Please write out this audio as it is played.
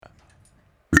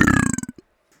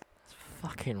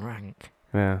fucking rank.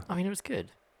 Yeah. I mean, it was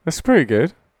good. That's pretty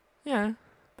good. Yeah.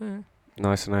 But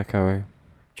Nice and echoey.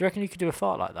 do you reckon you could do a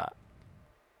fart like that?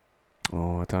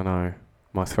 Oh, I don't know.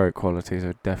 My throat qualities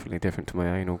are definitely different to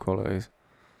my anal qualities.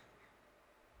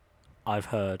 I've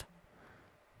heard.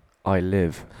 I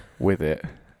live with it,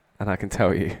 and I can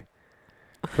tell you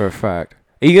for a fact.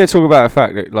 Are you going to talk about a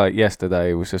fact that, like,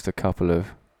 yesterday was just a couple of...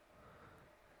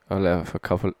 I left a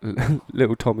couple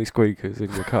little Tommy squeakers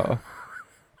in your car.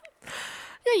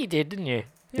 Yeah, you did, didn't you?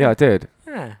 Yeah, I did.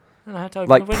 Yeah. And I had to open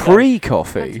Like the window.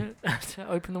 pre-coffee. I had to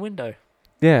open the window.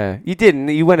 Yeah, you didn't.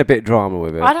 You went a bit drama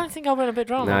with it. I don't think I went a bit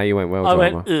drama. Nah, you went well I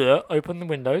drama. went, open the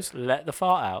windows, let the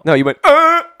fart out. No, you went,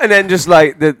 and then just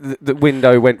like the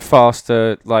window went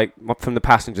faster, like from the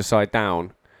passenger side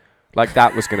down. Like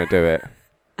that was going to do it.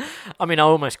 I mean, I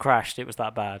almost crashed. It was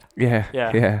that bad. Yeah.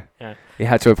 Yeah. He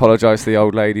had to apologise to the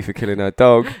old lady for killing her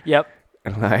dog. Yep.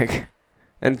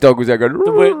 And dog was there going...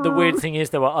 The weird thing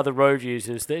is there were other road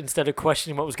users that instead of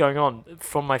questioning what was going on,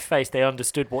 from my face, they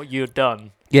understood what you had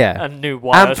done. Yeah. And knew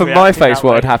why I And was from my reacting face that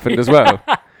what way. had happened as well.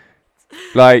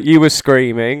 Like, you were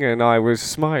screaming and I was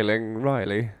smiling,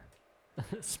 Riley.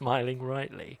 Smiling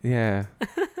rightly. Yeah.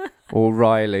 Or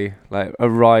Riley. Like, a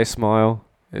wry smile.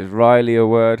 Is Riley a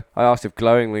word? I asked if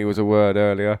glowingly was a word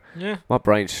earlier. Yeah. My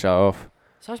brain's shut off.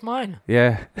 So's mine.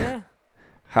 Yeah. Yeah.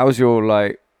 How's your,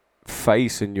 like,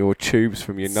 face and your tubes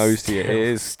from your nose to your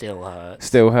ears? Still hurts.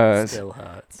 Still hurts. Still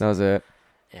hurts. Does it?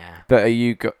 Yeah. But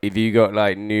have you got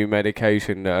like new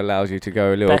medication that allows you to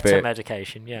go a little Better bit...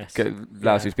 medication, yes.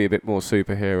 Allows you to be a bit more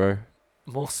superhero.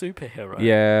 More superhero.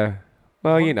 Yeah.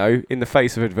 Well, What? you know, in the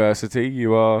face of adversity,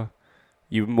 you're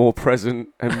more present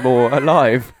and more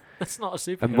alive That's not a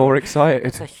superhero. and more excited.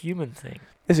 It's a human thing.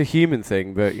 It's a human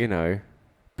thing, but you know,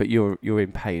 but you're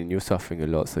in pain, you're suffering a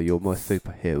lot, so you're my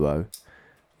superhero.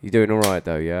 You're doing all right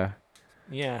though, yeah.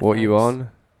 Yeah. What are you thanks.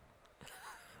 on?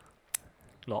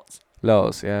 Lots.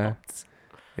 Yeah. Lots.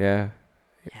 Yeah.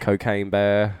 Yeah. Cocaine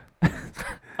Bear.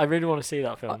 I really want to see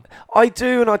that film. I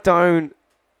do and I don't.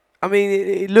 I mean,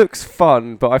 it looks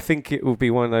fun, but I think it will be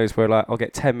one of those where like I'll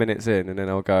get 10 minutes in and then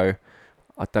I'll go,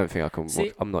 I don't think I can.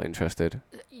 See, I'm not interested.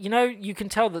 You know, you can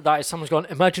tell that is someone's gone,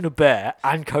 imagine a bear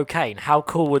and cocaine. How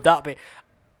cool would that be?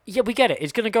 Yeah, we get it.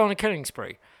 It's going to go on a killing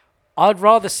spree. I'd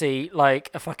rather see like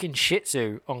a fucking Shih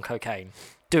Tzu on cocaine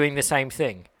doing the same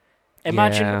thing.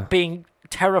 Imagine being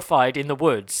terrified in the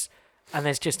woods and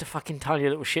there's just a fucking tiny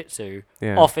little Shih Tzu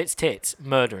off its tits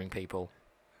murdering people.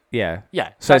 Yeah.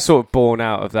 Yeah. So it's sort of born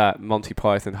out of that Monty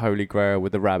Python Holy Grail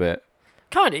with the rabbit.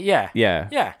 Kind of, yeah. Yeah.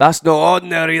 Yeah. That's no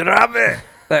ordinary rabbit.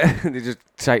 It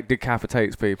just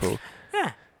decapitates people.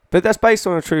 Yeah. But that's based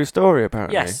on a true story,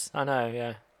 apparently. Yes, I know,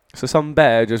 yeah. So some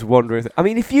bear just wandering... I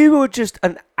mean, if you were just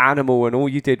an animal and all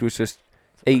you did was just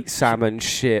eat salmon,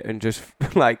 shit, and just,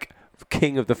 like,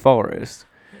 king of the forest,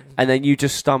 and then you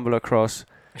just stumble across...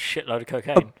 A shitload of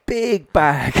cocaine. A big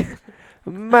bag. A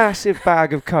massive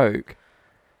bag of coke.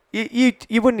 You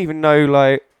wouldn't even know,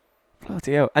 like...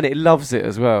 Bloody hell. And it loves it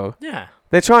as well. Yeah.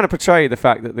 They're trying to portray the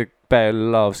fact that the bear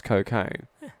loves cocaine.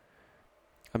 Yeah.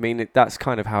 I mean, that's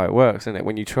kind of how it works, isn't it?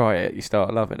 When you try it, you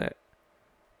start loving it.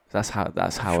 That's how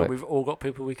I'm sure we've all got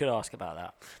people we could ask about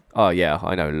that. Oh yeah,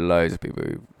 I know loads of people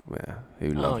who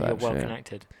love that you're well shit.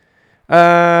 connected.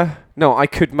 No, I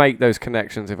could make those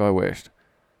connections if I wished,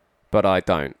 but I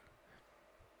don't.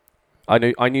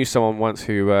 I knew someone once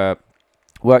who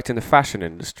worked in the fashion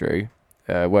industry,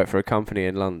 worked for a company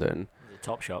in London. The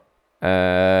Topshop.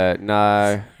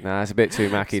 No, it's a bit too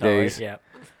Mackie D's. Yeah.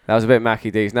 That was a bit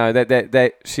Mackie D's. No,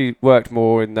 she worked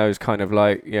more in those kind of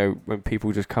like, you know, when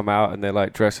people just come out and they're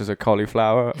like dressed as a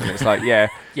cauliflower, and it's like, yeah,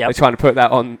 they're trying to put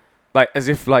that on, like as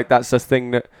if like that's a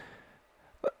thing that,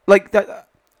 like that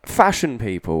fashion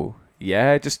people.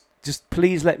 Yeah, just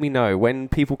please let me know when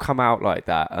people come out like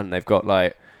that and they've got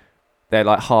like, they're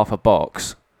like half a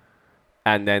box,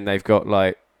 and then they've got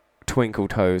like twinkle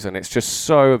toes, and it's just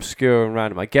so obscure and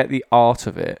random. I get the art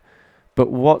of it, but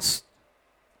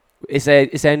is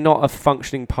there not a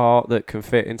functioning part that can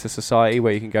fit into society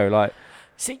where you can go like...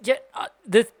 See, yeah,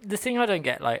 the thing I don't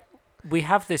get, like, we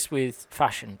have this with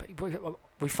fashion, but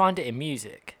we find it in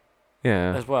music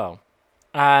as well.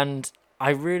 And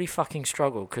I really fucking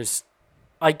struggle because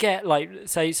I get, like,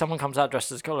 say someone comes out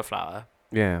dressed as a cauliflower.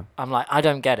 Yeah. I'm like, I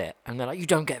don't get it. And they're like, you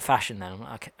don't get fashion then. I'm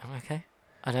like, okay.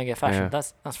 I don't get fashion. Yeah.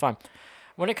 That's fine.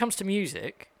 When it comes to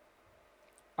music,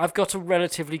 I've got a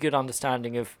relatively good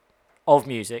understanding of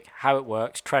music, how it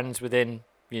works, trends within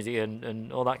music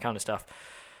and all that kind of stuff.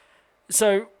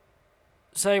 So,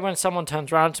 say when someone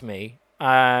turns around to me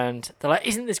and they're like,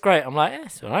 isn't this great? I'm like,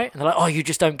 it's all right. And they're like, oh, you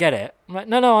just don't get it. I'm like,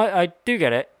 no, I do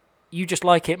get it. You just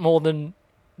like it more than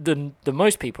than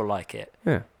most people like it.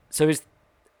 Yeah. So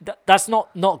that's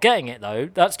not getting it though.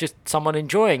 That's just someone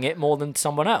enjoying it more than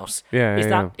someone else.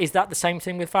 Yeah. Is that the same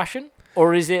thing with fashion,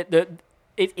 or is it that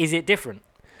is it different?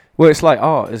 Well, it's like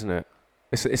art, isn't it?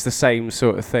 It's the same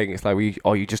sort of thing. It's like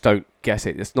you just don't get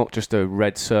it. It's not just a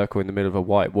red circle in the middle of a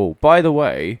white wall. By the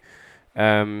way,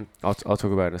 I'll talk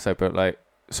about it in a sec. But like,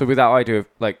 so with that idea of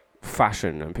like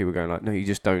fashion and people going like, no, you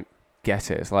just don't get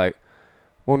it. It's like,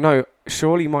 well, no,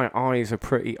 surely my eyes are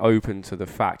pretty open to the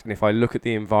fact. And if I look at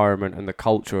the environment and the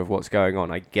culture of what's going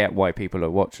on, I get why people are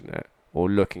watching it or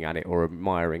looking at it or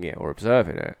admiring it or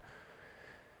observing it.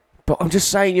 But I'm just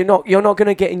saying, you're not going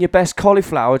to get in your best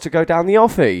cauliflower to go down the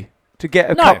offie to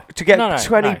get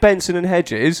 20 Benson and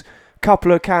Hedges,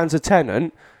 couple of cans of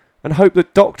Tennant, and hope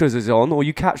that Doctors is on, or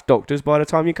you catch Doctors by the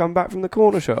time you come back from the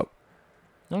corner shop.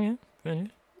 Oh yeah,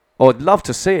 really? Oh, I'd love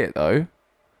to see it though.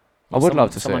 I would love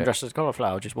to see it. Someone dressed as a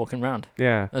cauliflower just walking around.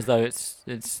 Yeah. As though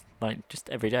it's like just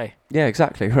every day. Yeah,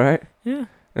 exactly, right? Yeah.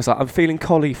 It's like, I'm feeling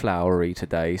cauliflowery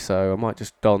today, so I might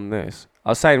just don this. I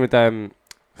was saying with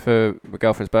for my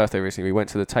girlfriend's birthday recently, we went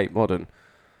to the Tate Modern,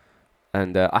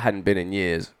 and I hadn't been in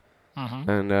years. Mm-hmm.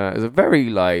 And it was a very,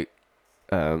 like,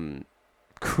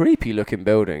 creepy looking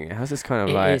building. It has this kind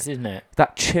of It is, isn't it?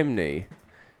 That chimney.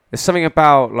 There's something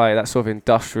about, like, that sort of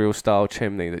industrial style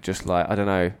chimney that just, like, I don't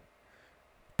know,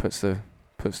 puts the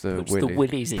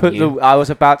willies in you. I was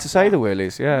about to say the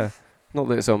willies, yeah. Not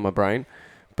that it's on my brain.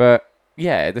 But,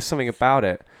 yeah, there's something about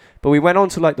it. But we went on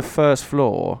to, like, the first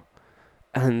floor,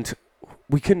 and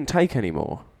we couldn't take any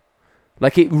more.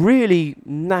 Like, it really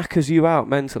knackers you out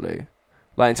mentally.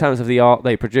 Like, in terms of the art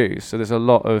they produce. So there's a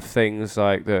lot of things,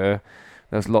 like,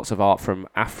 there's lots of art from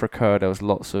Africa, there was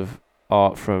lots of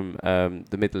art from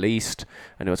the Middle East,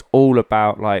 and it was all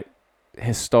about, like,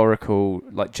 historical,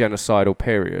 like, genocidal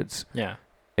periods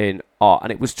in art.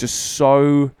 And it was just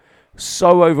so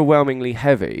overwhelmingly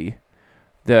heavy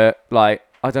that, like,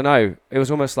 I don't know, it was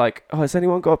almost like, oh, has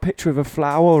anyone got a picture of a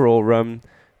flower, or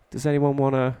does anyone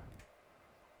want to,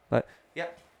 like, yeah.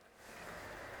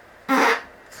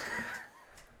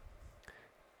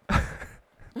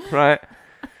 Right.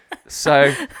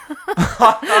 So,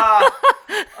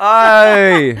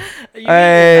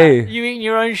 You eating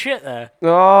your own shit there?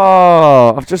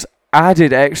 Oh, I've just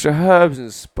added extra herbs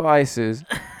and spices.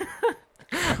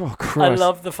 Oh, Christ. I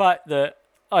love the fact that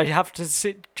I have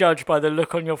to judge by the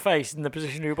look on your face and the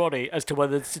position of your body as to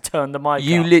whether to turn the mic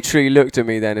You up. literally looked at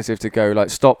me then as if to go, like,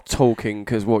 stop talking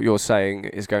because what you're saying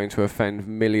is going to offend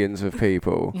millions of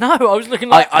people. No, I was looking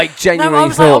like... I genuinely I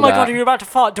was thought like, oh my that. God, you're about to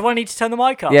fart. Do I need to turn the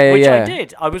mic up? Yeah, Which yeah. I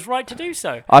did. I was right to do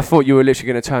so. I thought you were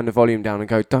literally going to turn the volume down and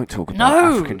go, don't talk about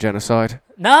African genocide.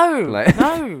 No, like,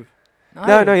 no.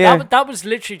 No, yeah. That was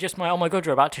literally just my, oh my God,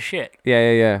 you're about to shit.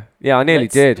 Yeah, I nearly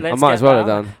did. I might as well have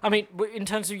done. I mean, in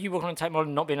terms of you walking on Tate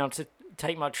Modern not being able to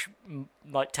take much,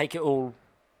 like, take it all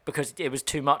because it was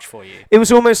too much for you. It was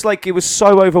almost like it was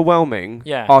so overwhelming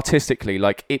artistically.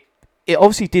 Like, it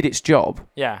obviously did its job.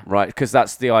 Yeah. Right? Because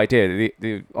that's the idea.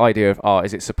 The idea of art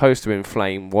is it's supposed to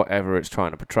inflame whatever it's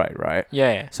trying to portray, right?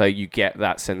 Yeah. So you get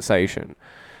that sensation.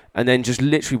 And then just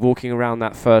literally walking around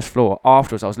that first floor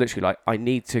afterwards, I was literally like, I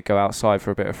need to go outside for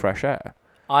a bit of fresh air.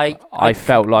 I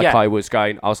felt like I was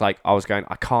going,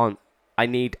 I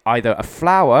need either a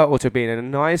flower or to be in a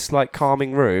nice, like,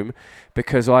 calming room,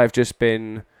 because I've just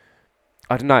been,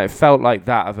 I don't know, it felt like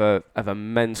that of a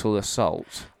mental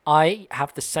assault. I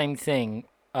have the same thing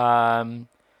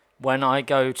when I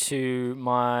go to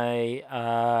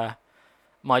my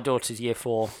my daughter's year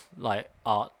 4, like,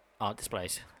 art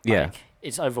displays. Like,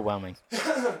 it's overwhelming.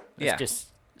 It's just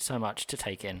so much to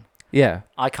take in. Yeah.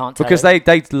 I can't tell because they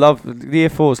love, the year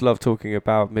 4s love talking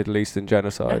about Middle Eastern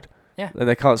genocide. Yeah. And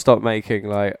they can't stop making,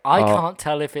 like, I can't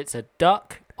tell if it's a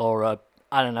duck or a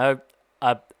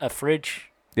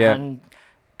fridge. Yeah. And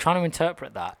trying to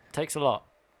interpret that takes a lot.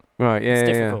 Right, yeah. It's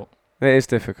difficult. Yeah. It is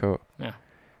difficult. Yeah.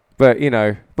 But,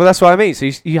 well, that's what I mean. So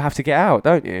you have to get out,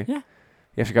 don't you? Yeah.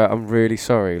 You have to go, I'm really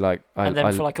sorry. Like, and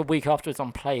then for like a week afterwards,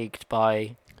 I'm plagued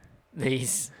by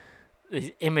these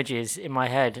images in my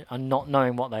head and not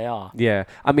knowing what they are. Yeah.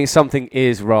 I mean, something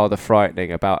is rather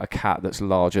frightening about a cat that's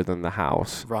larger than the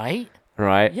house. Right?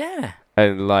 Right? Yeah.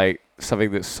 And, like,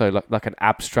 something that's so, like an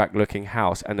abstract-looking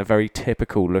house and a very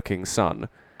typical-looking sun.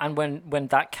 And when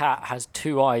that cat has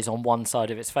 2 eyes on one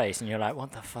side of its face and you're like,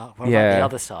 what the fuck? What about the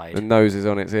other side? The nose is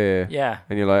on its ear. Yeah.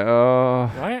 And you're like, oh.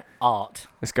 Right? Art.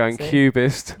 It's going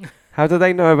cubist. How do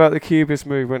they know about the cubist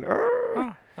movement?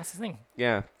 Oh, that's the thing.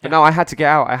 Yeah. But no, I had to get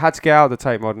out. I had to get out of the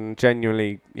Tate Modern and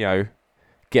genuinely,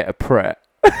 get a Pret.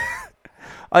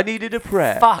 I needed a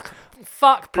Pret.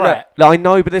 fuck Pret. I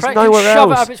know, but there's Pret nowhere can else.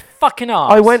 shove it up its fucking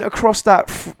arse. I went across that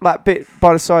bit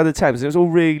by the side of the Thames. It was all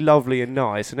really lovely and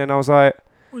nice, and then I was like,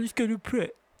 well, let's go to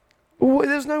Pret. oh,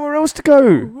 there's nowhere else to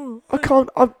go. I can't.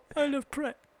 I love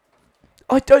Pret.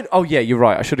 I don't. Oh yeah, you're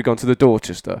right. I should have gone to the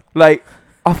Dorchester. Like,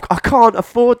 I can't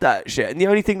afford that shit. And the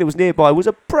only thing that was nearby was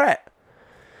a Pret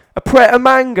a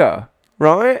manga,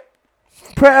 right?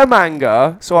 Pret a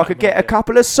manga, so I could get a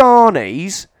couple of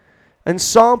sarnies and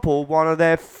sample one of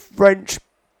their French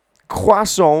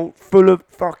croissant full of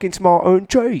fucking tomato and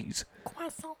cheese.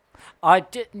 Croissant. I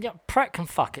did. Yeah, Pret can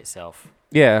fuck itself.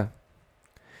 Yeah,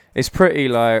 it's pretty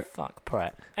like. Fuck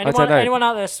Pret. I don't know. Anyone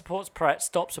out there supports Pret,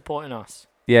 stop supporting us.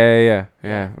 Yeah.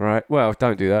 Right. Well,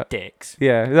 don't do that. Dicks.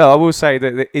 Yeah. No, I will say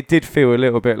that it did feel a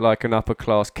little bit like an upper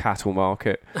class cattle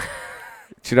market. Do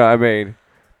you know what I mean?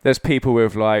 There's people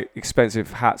with like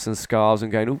expensive hats and scarves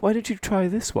and going, oh, why did you try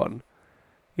this one?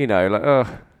 You know, like, oh,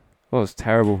 that was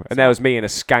terrible. And there was me in a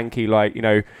skanky, like, you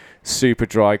know, super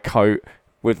dry coat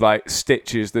with like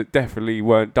stitches that definitely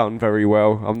weren't done very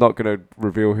well. I'm not going to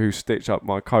reveal who stitched up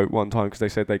my coat one time because they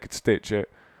said they could stitch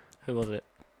it. Who was it?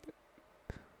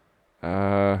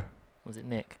 Was it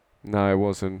Nick? No, it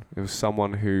wasn't. It was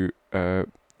someone who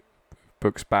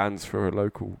books bands for a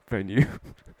local venue.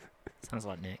 Sounds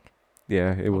like Nick.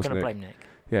 Yeah, it was Nick. I'm going to blame Nick.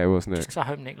 Yeah, it was Nick. Just because I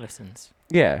hope Nick listens.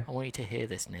 Yeah. I want you to hear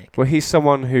this, Nick. Well, he's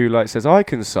someone who like says, I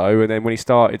can sew, and then when he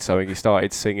started sewing, he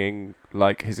started singing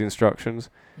like his instructions.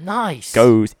 Nice.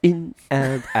 Goes in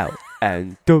and out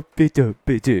and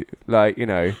dubby-dubby-doo. Like, you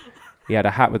know, he had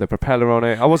a hat with a propeller on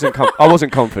it. I wasn't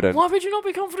confident. Why would you not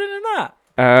be confident in that?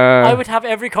 I would have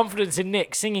every confidence in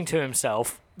Nick singing to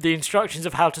himself the instructions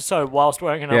of how to sew whilst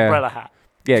wearing an umbrella hat.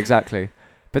 Yeah, exactly.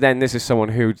 But then this is someone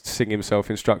who would sing himself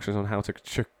instructions on how to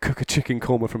cook a chicken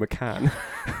korma from a can.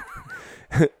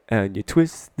 And you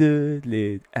twist the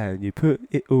lid and you put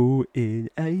it all in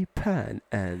a pan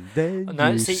and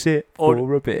then sit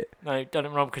for a bit. No, you've done it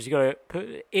wrong because you got to put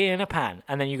it in a pan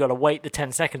and then you got to wait the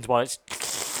 10 seconds while it's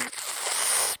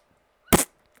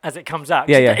as it comes out.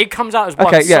 Yeah. It comes out as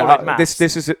one solid mass.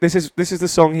 This is the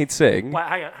song he'd sing. Wait,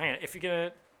 hang on. If you're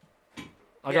gonna.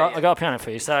 I got a piano for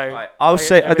you, so right. I'll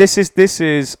say this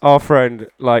is our friend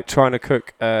like trying to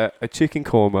cook a chicken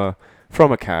korma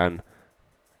from a can,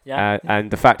 and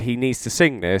the fact he needs to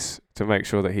sing this to make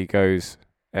sure that he goes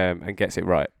and gets it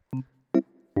right.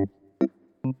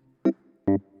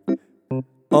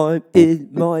 I'm in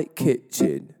my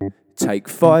kitchen. Take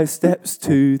 5 steps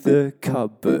to the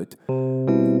cupboard.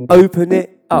 Open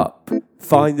it up.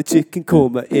 Find the chicken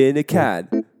korma in a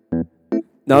can.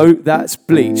 No, that's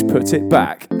bleach. Put it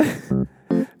back.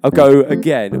 I'll go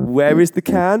again. Where is the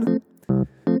can?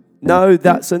 No,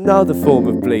 that's another form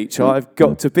of bleach. I've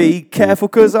got to be careful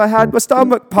because I had my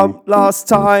stomach pumped last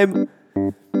time.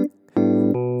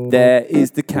 There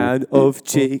is the can of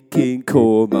chicken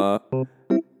korma.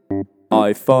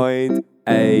 I find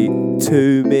a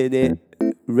 2-minute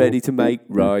ready to make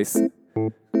rice.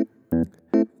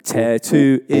 Tear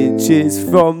 2 inches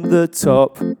from the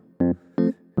top.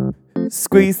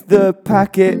 Squeeze the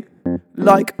packet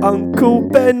like Uncle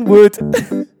Ben would.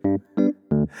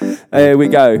 Here we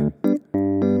go.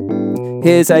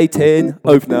 Here's a tin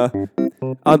opener.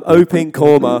 I'm opening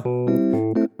korma.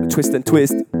 Twist and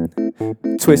twist.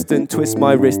 Twist and twist,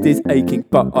 my wrist is aching,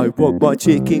 but I want my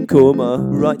chicken korma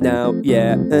right now,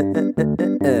 yeah.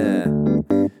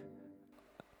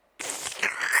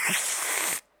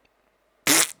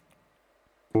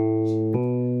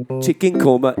 Chicken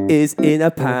korma is in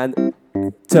a pan.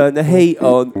 Turn the heat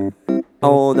on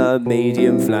a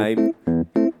medium flame.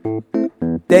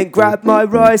 Then grab my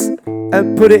rice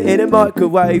and put it in a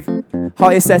microwave.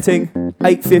 Higher setting,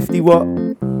 850 watt.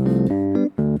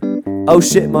 Oh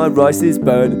shit, my rice is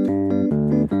burned.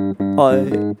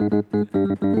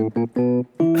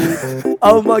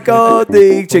 Oh my god,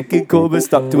 the chicken korma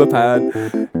stuck to a pan.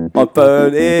 I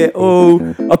burn it all.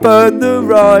 I burn the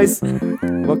rice.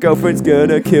 My girlfriend's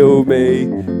gonna kill me.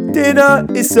 Dinner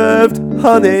is served,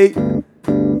 honey.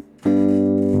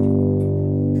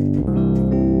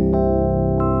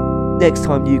 Next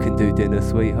time you can do dinner,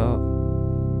 sweetheart.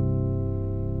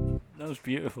 That was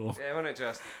beautiful. Yeah, wasn't it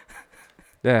just?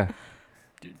 Yeah.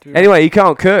 Anyway, you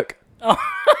can't cook. Oh.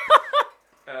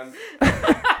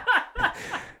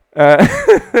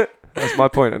 That's my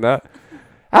point on that.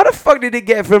 How the fuck did it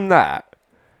get from that?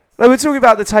 Like, we're talking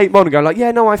about the tape on and going like,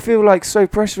 yeah, no, I feel like so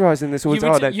pressurised in this all the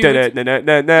time.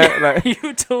 You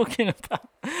were talking about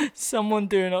someone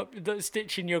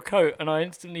stitching your coat, and I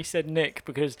instantly said Nick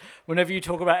because whenever you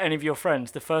talk about any of your friends,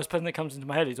 the first person that comes into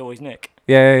my head is always Nick.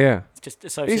 Yeah. It's just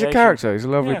association. He's a character. He's a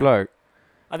lovely bloke.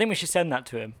 I think we should send that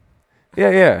to him.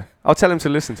 Yeah. I'll tell him to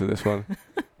listen to this one.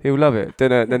 He'll love it.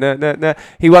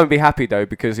 He won't be happy though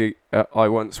because I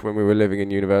once, when we were living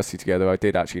in university together, I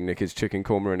did actually nick his chicken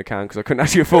korma in a can because I couldn't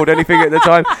actually afford anything at the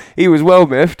time. He was well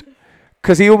miffed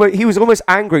because he was almost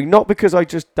angry, not because I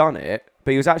just done it,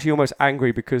 but he was actually almost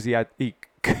angry because he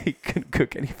couldn't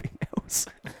cook anything else.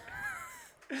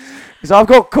 Because I've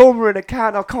got korma in a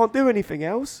can, I can't do anything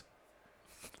else.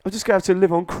 I'm just gonna have to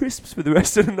live on crisps for the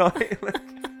rest of the night.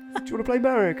 Do you want to play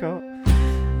Mario Kart?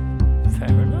 Fair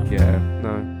enough. Yeah,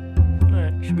 no.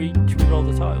 Alright, should we roll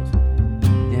the tiles?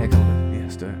 Yeah, go on. Yeah,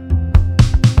 let's do it.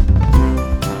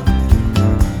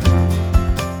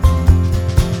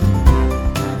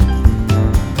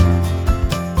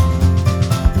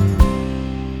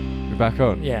 We're back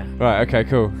on? Yeah. Right, okay,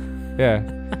 cool. Yeah.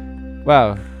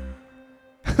 Wow.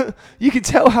 You can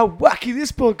tell how wacky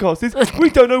this podcast is. We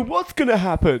don't know what's going to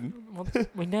happen.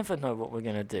 We never know what we're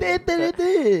going to do.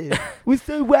 We're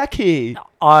so wacky.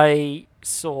 I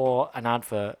saw an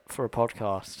advert for a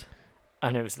podcast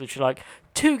and it was literally like,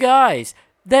 2 guys,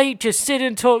 they just sit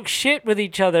and talk shit with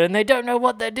each other and they don't know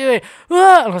what they're doing. And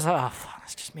I was like, oh, fuck,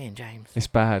 that's just me and James. It's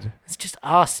bad. It's just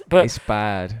us. But it's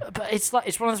bad. But it's like,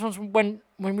 it's one of those ones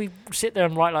when we sit there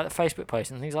and write like the Facebook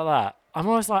posts and things like that, I'm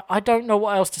always like, I don't know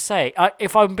what else to say.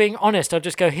 If I'm being honest, I'll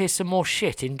just go, here's some more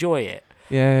shit, enjoy it.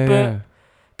 Yeah.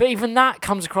 But even that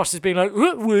comes across as being like,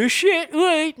 we're shit.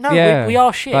 No, we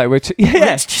are shit. Like we're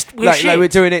shit. Like we're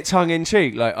doing it tongue in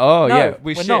cheek. Like, oh no, yeah,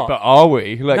 we're shit, not. But are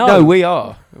we? Like, no, we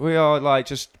are. We are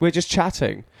like we're just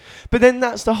chatting. But then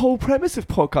that's the whole premise of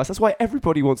podcasts. That's why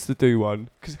everybody wants to do one.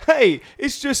 Because hey,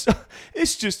 it's just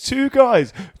 2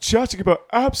 guys chatting about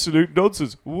absolute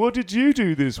nonsense. What did you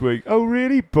do this week? Oh,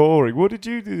 really boring. What did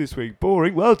you do this week?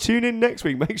 Boring. Well, tune in next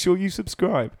week. Make sure you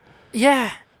subscribe.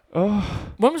 Yeah.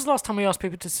 Oh. When was the last time we asked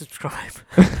people to subscribe?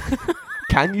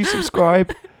 Can you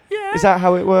subscribe? Yeah. Is that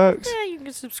how it works? Yeah, you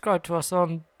can subscribe to us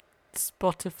on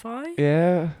Spotify.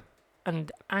 Yeah. And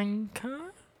Anchor.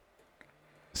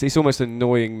 See, it's almost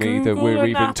annoying me Google that we're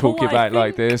even Apple, talking about it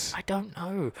like this. I don't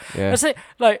know. Yeah. That's it.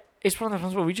 Like, it's one of those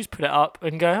ones where we just put it up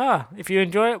and go, if you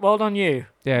enjoy it, well done you.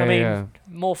 Yeah, I mean,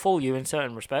 more fool you in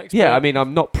certain respects. Yeah, I mean,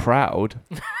 I'm not proud.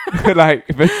 But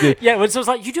yeah, when someone's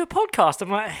like, you do a podcast, I'm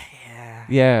like, yeah.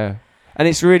 Yeah. And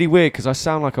it's really weird because I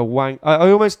sound like a wank. I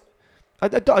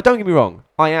don't get me wrong.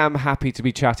 I am happy to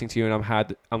be chatting to you,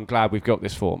 and I'm glad we've got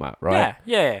this format, right?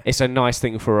 Yeah. It's a nice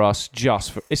thing for us.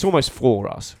 It's almost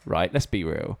for us, right? Let's be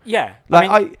real. Yeah.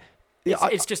 Like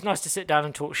it's just nice to sit down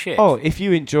and talk shit. Oh, if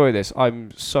you enjoy this,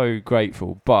 I'm so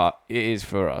grateful. But it is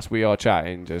for us. We are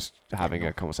chatting, just having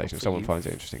a conversation. If someone finds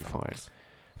it interesting, fine.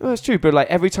 No, that's true. But like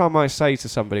every time I say to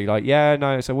somebody, like, yeah,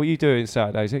 no, so what are you doing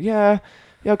Saturdays? Like, yeah,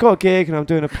 I've got a gig and I'm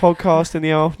doing a podcast in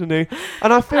the afternoon.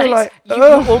 And I feel like you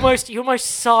almost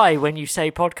sigh when you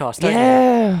say podcast, don't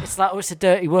you? It's like, it's a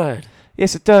dirty word. Yeah,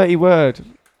 it's a dirty word.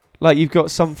 Like you've got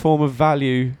some form of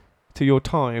value to your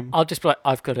time. I'll just be like,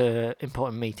 I've got an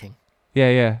important meeting.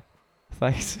 Yeah.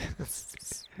 Thanks.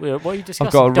 What are you discussing?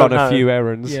 I've got to run a few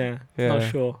errands. Yeah.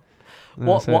 Not sure.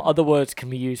 What other words can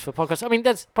we use for podcasts? I mean,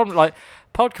 there's probably like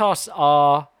podcasts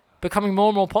are becoming more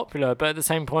and more popular, but at the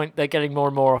same point, they're getting more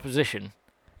and more opposition.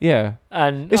 Yeah,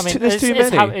 and there's too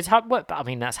many. It's how but I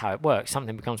mean, that's how it works.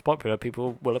 Something becomes popular,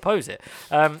 people will oppose it.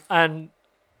 And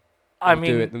I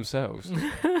mean, do it themselves.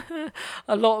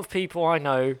 A lot of people I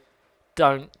know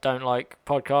don't like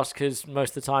podcasts because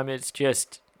most of the time it's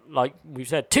just like we've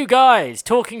said, 2 guys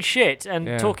talking shit,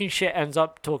 and talking shit ends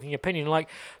up talking opinion. Like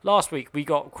last week, we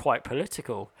got quite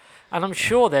political, and I'm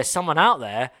sure there's someone out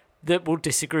there that will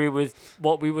disagree with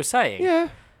what we were saying. Yeah.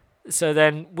 So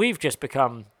then we've just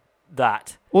become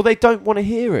that. Or they don't want to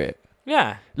hear it.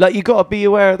 Yeah. Like, you got to be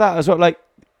aware of that as well. Like,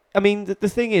 I mean, the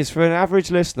thing is, for an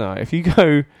average listener, if you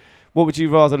go, what would you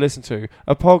rather listen to?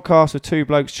 A podcast of 2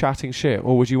 blokes chatting shit,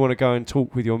 or would you want to go and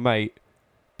talk with your mate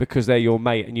because they're your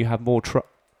mate and you have more trust?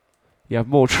 You're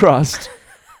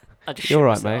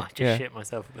right, mate. I just shit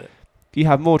myself a bit. You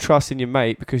have more trust in your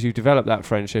mate because you've developed that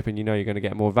friendship and you know you're going to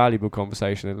get more valuable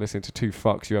conversation than listening to 2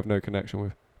 fucks you have no connection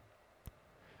with.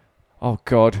 Oh,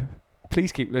 God.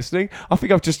 Please keep listening. I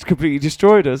think I've just completely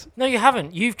destroyed us. No, you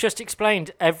haven't. You've just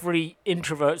explained every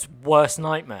introvert's worst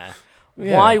nightmare.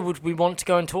 Yeah. Why would we want to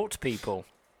go and talk to people?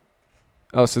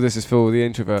 Oh, so this is for all the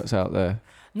introverts out there.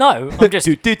 No, I'm just...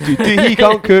 He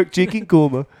can't cook chicken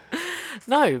korma.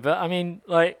 No, but I mean,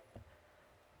 like...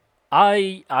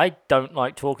 I don't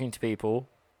like talking to people.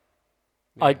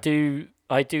 Yeah.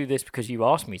 I do this because you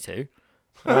asked me to.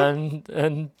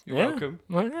 and You're welcome.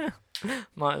 Well, yeah.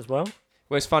 Might as well.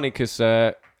 Well, it's funny because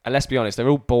And let's be honest, they're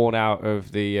all born out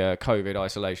of the COVID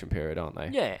isolation period, aren't they?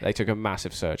 Yeah. They took a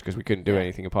massive surge because we couldn't do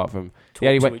anything apart from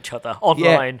talk to each other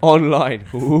online. Yeah, online.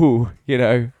 Ooh, you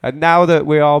know. And now that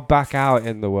we are back out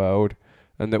in the world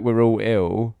and that we're all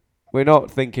ill, we're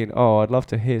not thinking, oh, I'd love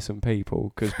to hear some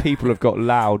people, because people have got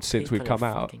loud since we've come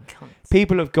out.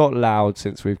 People have got loud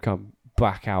since we've come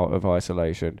back out of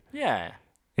isolation. Yeah.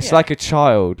 It's like a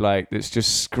child, like, that's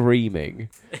just screaming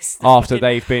after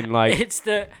they've been like...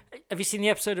 Have you seen the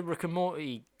episode of Rick and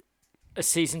Morty,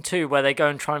 season 2, where they go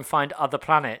and try and find other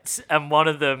planets, and one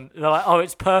of them, they're like, oh,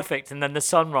 it's perfect, and then the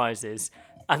sun rises,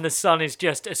 and the sun is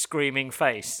just a screaming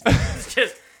face. It's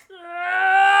just...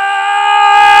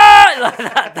 like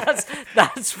that.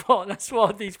 That's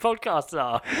what these podcasts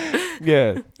are.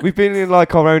 Yeah. We've been in,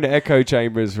 like, our own echo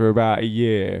chambers for about a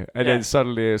year, and then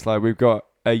suddenly it's like we've got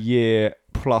a year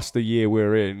plus the year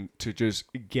we're in to just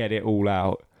get it all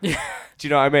out. Do you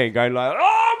know what I mean? Going like,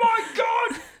 oh my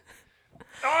god!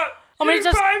 I mean,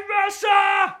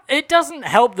 it doesn't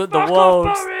help that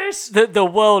the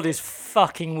world is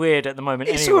fucking weird at the moment.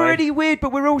 It's anyway. already weird,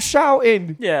 but we're all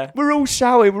shouting. Yeah, we're all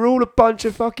shouting. We're all a bunch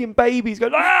of fucking babies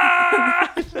going,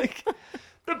 ah! Like,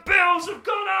 the bills have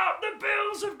gone up. The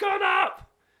bills have gone up.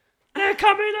 They're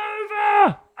coming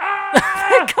over. Ah!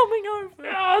 They're coming over.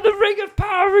 Oh, the Ring of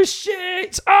Power is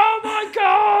shit. Oh my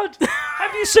god.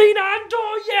 Have you seen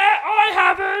Andor yet? I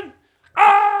haven't.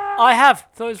 Ah! I have.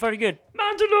 Thought it was very good.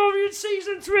 Mandalorian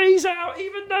season 3's out,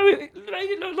 even though it made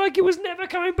it look like it was never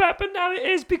coming back, but now it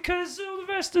is, because all the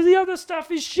rest of the other stuff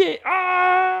is shit.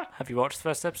 Ah! Have you watched the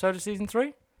first episode of season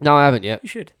 3? No, I haven't yet. You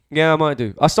should. Yeah, I might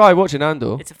do. I started watching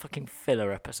Andor. It's a fucking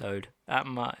filler episode.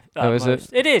 Is it?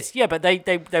 It is, yeah, but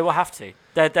they will have to.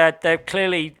 They're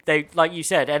clearly, like you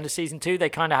said, end of season 2, they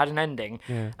kind of had an ending,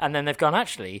 and then they've gone,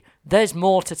 actually, there's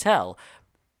more to tell.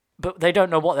 But they don't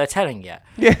know what they're telling yet.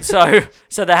 Yeah. So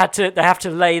they have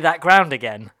to lay that ground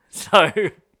again. So,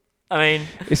 I mean,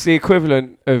 it's the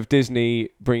equivalent of Disney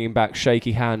bringing back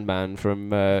Shaky Hand Man from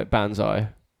Banzai.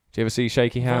 Do you ever see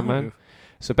Shaky Hand Man?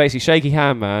 So basically, Shaky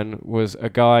Hand Man was a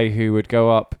guy who would go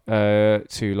up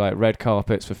to like red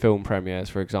carpets for film premieres,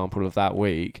 for example, of that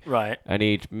week. Right. And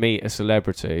he'd meet a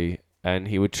celebrity, and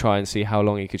he would try and see how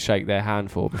long he could shake their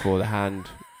hand for before the hand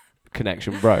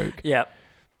connection broke. Yeah.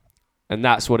 And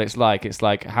that's what it's like. It's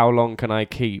like, how long can I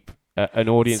keep an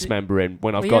audience member in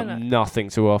when I've got nothing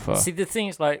to offer? See, the thing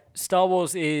is, like, Star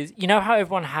Wars is... You know how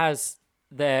everyone has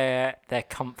their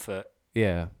comfort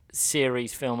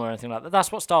series, film, or anything like that?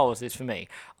 That's what Star Wars is for me.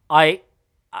 I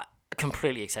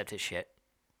completely accept it's shit.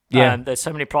 Yeah. There's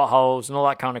so many plot holes and all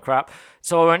that kind of crap.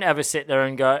 So I won't ever sit there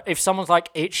and go... If someone's like,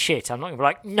 it's shit, I'm not going to be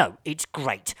like, no, it's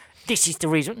great. This is the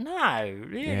reason. No.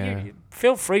 You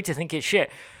feel free to think it's shit.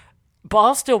 But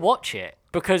I'll still watch it,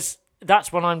 because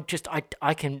that's when I'm just I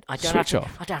don't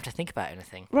have to think about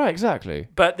anything. Right, exactly.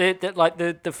 But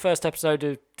the first episode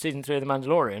of season 3 of The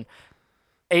Mandalorian,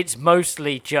 it's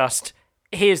mostly just,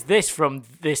 here's this from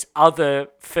this other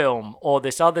film or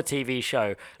this other TV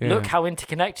show. Yeah. Look how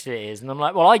interconnected it is. And I'm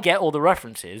like, well, I get all the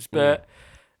references, but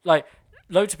like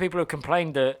loads of people have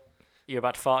complained that you're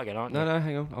about to fart again, aren't you? No,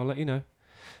 hang on, I'll let you know.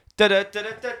 Da da da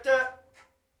da da da.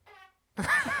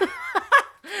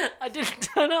 I didn't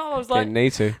turn up. I was like, didn't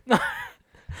need to.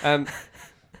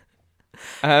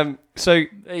 So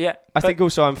yeah, I think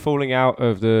also I'm falling out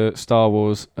of the Star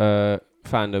Wars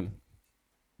fandom.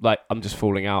 Like, I'm just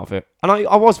falling out of it. And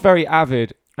I was very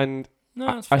avid, and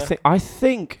I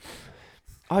think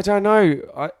I don't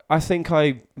know. I think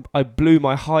I blew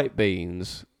my hype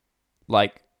beans,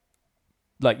 like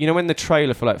you know when the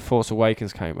trailer for like Force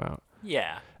Awakens came out.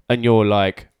 Yeah. And you're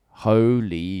like,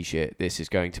 holy shit, this is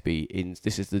going to be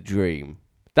this is the dream.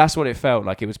 That's what it felt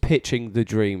like. It was pitching the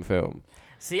dream film.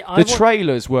 See, the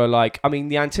trailers were like, I mean,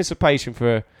 the anticipation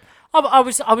for... I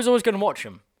was always going to watch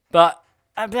them, but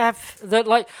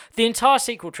the entire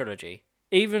sequel trilogy,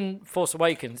 even Force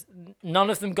Awakens, none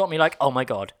of them got me like, oh my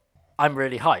god, I'm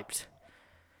really hyped.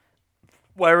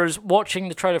 Whereas watching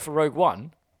the trailer for Rogue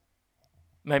One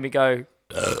made me go,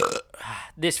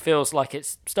 this feels like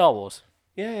it's Star Wars.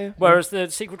 Yeah. Whereas the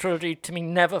sequel trilogy to me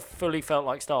never fully felt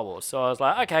like Star Wars, so I was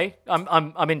like, okay,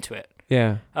 I'm into it.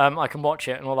 Yeah. I can watch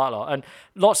it and all that lot. And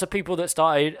lots of people that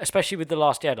started, especially with The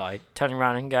Last Jedi, turning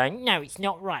around and going, no, it's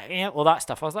not right. Yeah, all that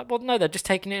stuff. I was like, well, no, they're just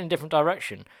taking it in a different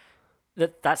direction.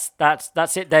 That's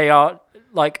it. They are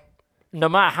like, no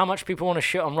matter how much people want to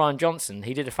shit on Rian Johnson,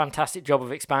 he did a fantastic job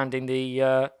of expanding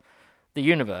the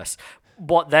universe.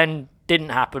 What then didn't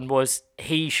happen was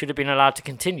he should have been allowed to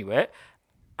continue it,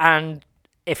 and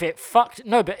if it fucked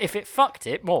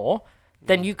it more,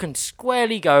 then you can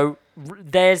squarely go,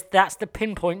 that's the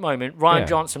pinpoint moment. Rian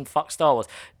Johnson fucked Star Wars,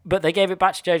 but they gave it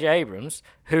back to J.J. Abrams,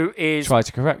 who is tried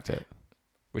to correct it,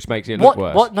 which makes it look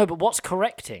worse. No, but what's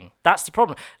correcting? That's the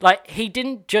problem. Like, he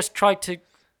didn't just try to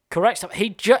correct stuff.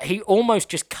 He almost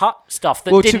just cut stuff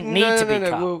that didn't need to be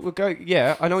cut. We'll go.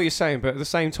 Yeah, I know what you're saying, but at the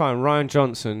same time, Rian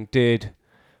Johnson did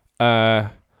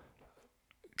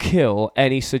kill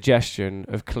any suggestion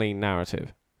of clean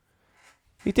narrative.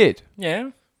 He did.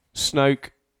 Yeah.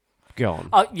 Snoke gone.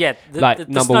 Yeah. The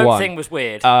number Snoke one thing was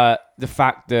weird. The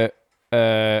fact that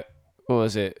what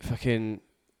was it? Fucking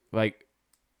like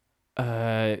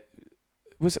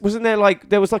wasn't there like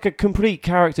there was like a complete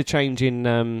character change in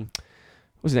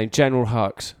what's his name? General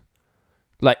Hux.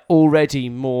 Like already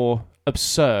more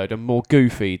absurd and more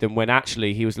goofy than when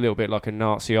actually he was a little bit like a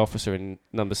Nazi officer in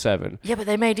number 7. Yeah, but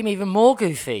they made him even more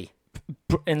goofy.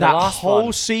 In that the last whole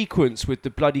one. sequence with the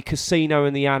bloody casino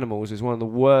and the animals is one of the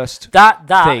worst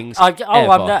things ever.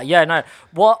 I'm that. Yeah, no.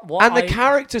 What? And the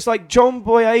characters like John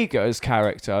Boyega's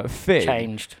character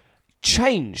Finn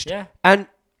changed. Yeah. And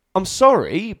I'm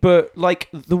sorry, but like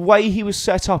the way he was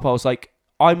set up, I was like,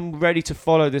 I'm ready to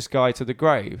follow this guy to the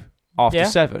grave after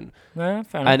 7. Yeah,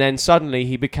 fair enough. And then suddenly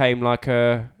he became like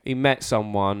he met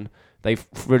someone. They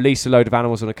released a load of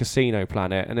animals on a casino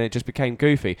planet, and it just became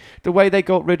goofy. The way they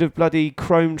got rid of bloody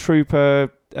Chrome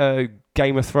Trooper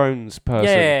Game of Thrones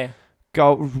person.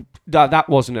 Yeah. That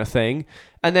wasn't a thing.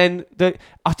 And then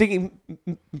I think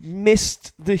it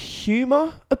missed the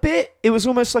humour a bit. It was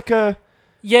almost like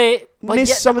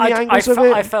missed some of the angles of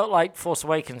it. I felt like Force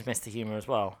Awakens missed the humour as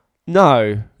well.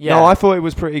 No, I thought it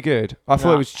was pretty good. I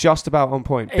thought it was just about on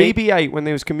point. BB-8 when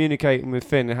they was communicating with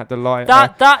Finn and had the light.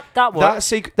 That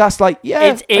was that's like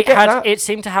it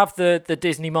seemed to have the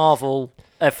Disney Marvel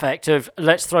effect of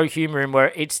let's throw humour in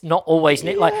where it's not always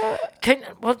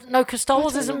because Star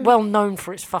Wars isn't well known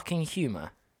for its fucking humour.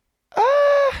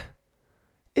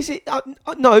 Is it?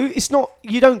 No, it's not.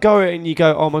 You don't go and you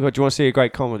go, oh my god, do you want to see a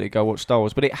great comedy? Go watch Star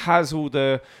Wars. But it has all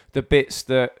the bits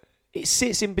that. It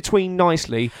sits in between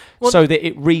nicely so that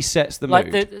it resets the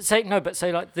mood. Say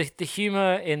the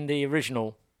humour in the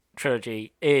original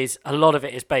trilogy is a lot of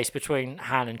it is based between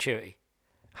Han and Chewie.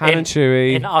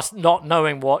 In us not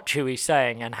knowing what Chewie's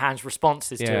saying and Han's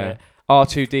responses to it.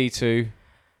 R2-D2.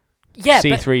 Yeah,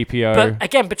 C-3PO. But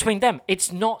again, between them,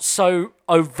 it's not so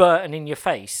overt and in your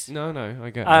face. No, I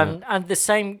get that. And the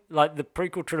same, like the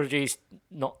prequel trilogy's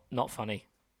not funny.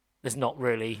 There's not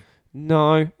really.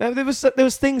 No, there was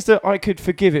things that I could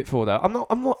forgive it for. Though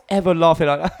I'm not ever laughing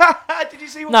like, did you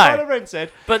see what Kylo Ren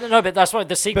said? But that's why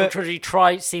the sequel trilogy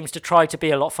seems to try to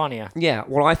be a lot funnier. Yeah,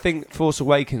 well, I think Force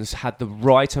Awakens had the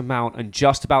right amount and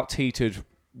just about teetered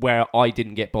where I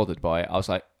didn't get bothered by it. I was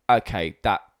like, okay,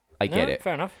 I get it.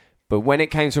 Fair enough. But when it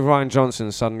came to Rian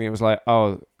Johnson, suddenly it was like,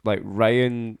 oh, like Rey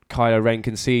and Kylo Ren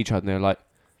can see each other, and they're like,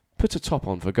 put a top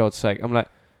on for God's sake. I'm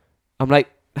like.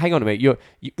 Hang on a minute.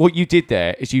 What you did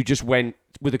there is you just went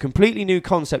with a completely new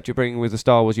concept you're bringing with the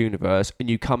Star Wars universe, and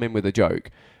you come in with a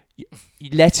joke. You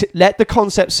let the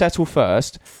concept settle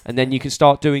first, and then you can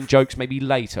start doing jokes maybe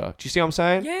later. Do you see what I'm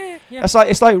saying? Yeah.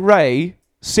 It's like Rey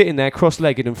sitting there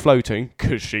cross-legged and floating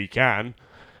because she can,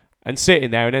 and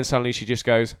sitting there, and then suddenly she just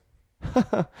goes,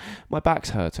 "My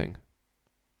back's hurting,"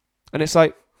 and it's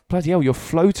like, bloody hell, you're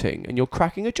floating and you're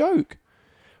cracking a joke.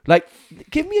 Like,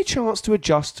 give me a chance to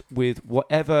adjust with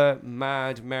whatever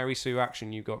mad Mary Sue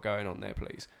action you've got going on there,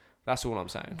 please. That's all I'm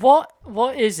saying. What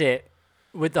is it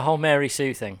with the whole Mary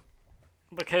Sue thing?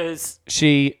 Because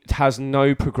she has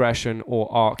no progression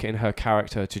or arc in her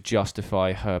character to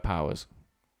justify her powers.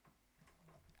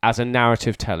 As a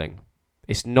narrative telling.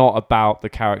 It's not about the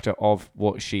character of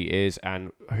what she is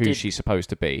and who she's supposed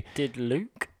to be. Did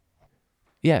Luke?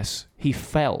 Yes, he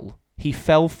fell. He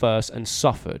fell first and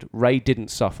suffered. Rey didn't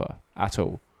suffer at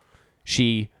all.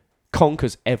 She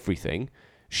conquers everything.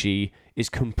 She is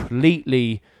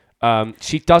completely.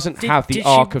 She doesn't have the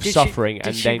arc of suffering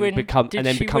and then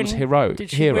becomes heroic. Did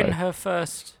she win her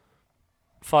first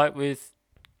fight with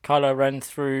Kylo Ren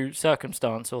through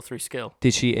circumstance or through skill?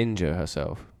 Did she injure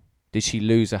herself? Did she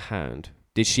lose a hand?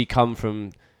 Did she come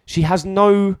from? She has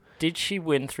no. Did she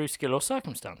win through skill or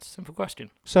circumstance? Simple question.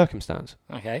 Circumstance.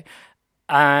 Okay.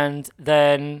 And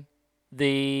then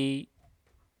the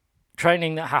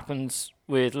training that happens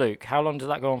with Luke, how long does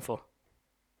that go on for?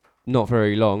 Not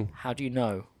very long. How do you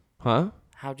know? Huh?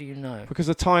 How do you know? Because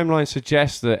the timeline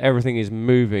suggests that everything is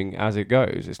moving as it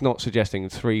goes. It's not suggesting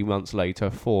 3 months later,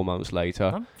 4 months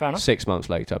later, 6 months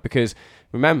later. Because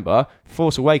remember,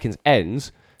 Force Awakens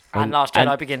ends. And Last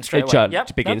Jedi begins straight away.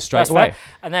 Yep, begins straight away. Fair.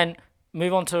 And then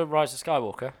move on to Rise of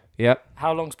Skywalker. Yep.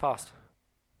 How long's passed?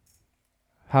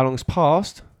 How long's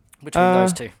passed? Between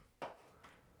those two.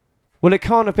 Well, it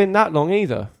can't have been that long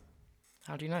either.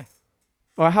 How do you know?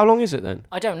 All right, how long is it then?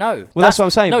 I don't know. Well, that's what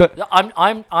I'm saying. No, but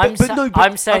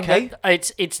I'm saying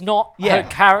that it's not her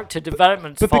character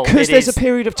development's fault. But because there's a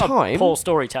period of time, poor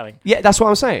storytelling. Yeah, that's what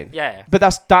I'm saying. Yeah. But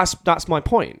that's my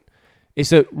point. Is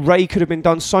that Rey could have been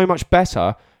done so much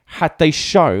better had they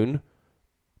shown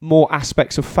more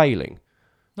aspects of failing.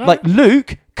 No. Like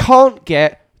Luke can't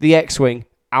get the X-wing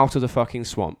out of the fucking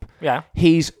swamp. Yeah.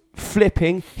 He's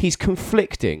flipping, he's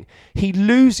conflicting. He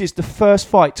loses the first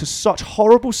fight to such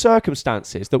horrible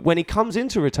circumstances that when he comes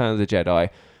into Return of the Jedi,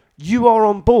 you are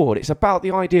on board. It's about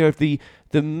the idea of the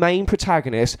main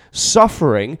protagonist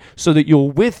suffering so that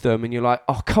you're with them and you're like,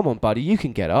 oh, come on, buddy, you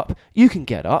can get up, you can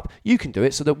do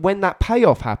it, so that when that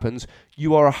payoff happens,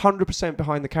 you are 100%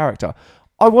 behind the character.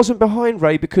 I wasn't behind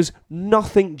Rey because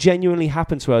nothing genuinely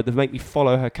happened to her that made me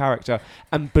follow her character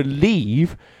and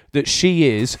believe that she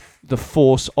is the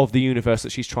force of the universe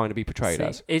that she's trying to be portrayed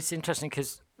as. It's interesting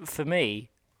because for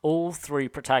me, all three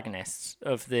protagonists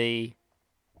of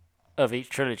each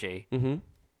trilogy,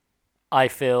 I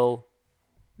feel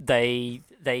they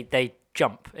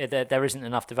jump. There isn't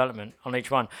enough development on each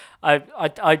one. I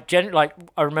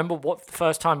remember the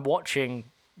first time watching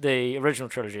the original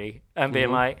trilogy and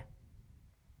being like,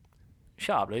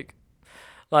 shut up, Luke.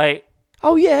 Like,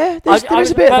 oh yeah, there's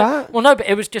a bit of that. Well, no, but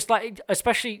it was just like,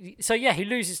 especially, so yeah, he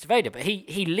loses to Vader, but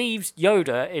he leaves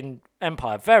Yoda in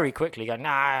Empire very quickly, going, nah,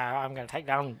 I'm going to take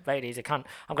down Vader, he's a cunt,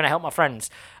 I'm going to help my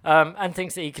friends, and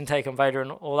thinks that he can take on Vader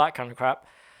and all that kind of crap.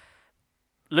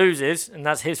 Loses, and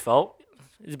that's his fault.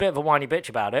 He's a bit of a whiny bitch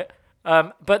about it.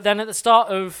 But then at the start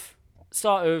of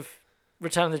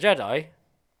Return of the Jedi,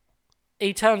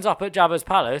 he turns up at Jabba's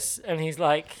palace, and he's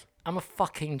like, I'm a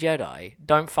fucking Jedi.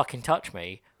 Don't fucking touch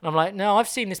me. And I'm like, no, I've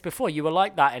seen this before. You were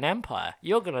like that in Empire.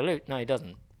 You're going to loot. No, he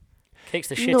doesn't. Kicks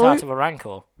the shit out of a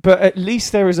Rancor. But at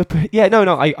least there is a... Yeah,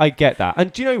 no, I get that.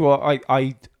 And do you know what?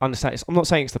 I understand. I'm not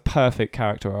saying it's the perfect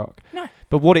character arc. No.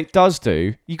 But what it does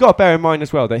do, you got to bear in mind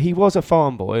as well that he was a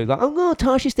farm boy. Like, I'm going to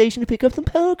Tashi Station to pick up some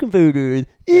power converters.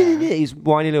 Yeah. He's a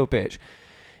whiny little bitch.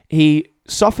 He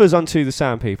suffers unto the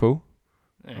Sand People.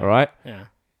 Yeah. All right? Yeah.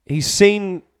 He's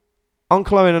seen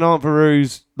Uncle Owen and Aunt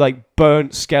Beru's like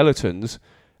burnt skeletons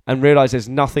and realise there's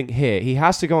nothing here. He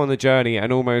has to go on the journey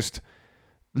and almost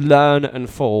learn and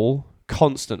fall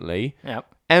constantly.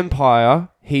 Yep. Empire,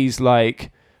 he's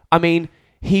like, I mean,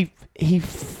 he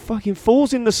fucking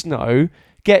falls in the snow,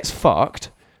 gets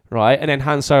fucked, right? And then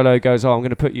Han Solo goes, oh, I'm going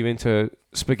to put you into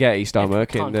spaghetti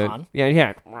stomach. All that,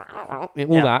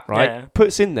 right? Yeah.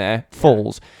 Puts in there,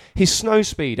 falls. His snow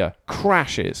speeder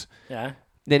crashes. Yeah.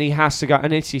 Then he has to go,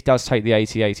 and he does take the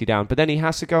AT-AT down, but then he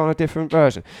has to go on a different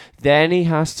version. Then he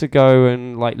has to go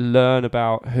and like learn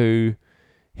about who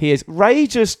he is. Rey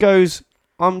just goes,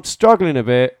 I'm struggling a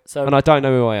bit, and I don't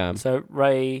know who I am. So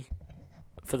Rey,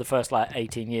 for the first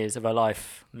 18 years of her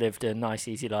life, lived a nice,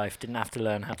 easy life, didn't have to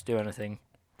learn how to do anything.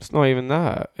 It's not even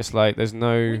that. It's like there's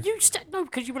no... Well, no,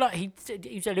 because you were like,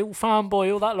 he's a little farm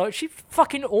boy, all that. Like, she's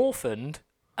fucking orphaned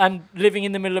and living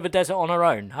in the middle of a desert on her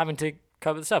own, having to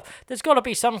cover the stuff. There's got to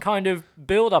be some kind of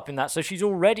build-up in that, so she's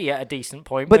already at a decent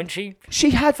point when she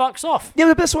fucks off. Yeah,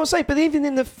 but that's what I'm saying. But even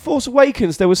in The Force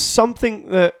Awakens, there was something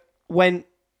that went,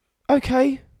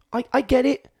 okay, I get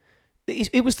it.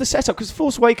 It was the setup, because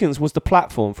Force Awakens was the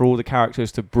platform for all the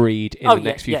characters to breed in the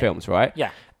next few films, right? Yeah.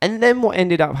 And then what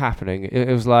ended up happening,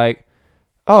 it was like,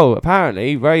 oh,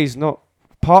 apparently Rey's not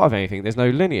part of anything. There's no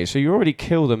lineage. So you already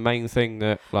killed the main thing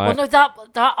that, like... Well, no,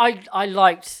 that I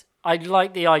liked... I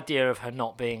like the idea of her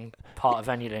not being part of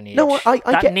any lineage. No, I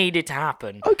that needed to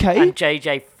happen. Okay. And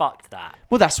JJ fucked that.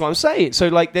 Well, that's what I'm saying. So,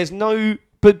 like, there's no...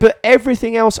 But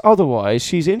everything else otherwise,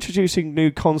 she's introducing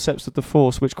new concepts of the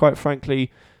Force, which, quite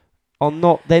frankly,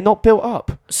 they're not built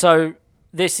up. So,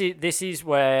 this is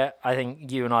where I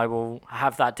think you and I will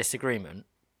have that disagreement.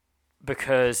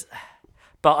 Because...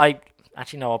 But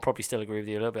I'll probably still agree with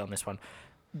you a little bit on this one.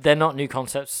 They're not new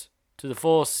concepts to the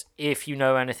Force if you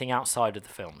know anything outside of the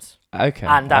films. Okay.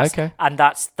 And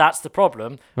that's the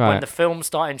problem. Right. When the films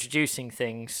start introducing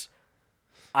things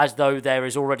as though there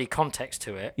is already context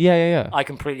to it. Yeah. I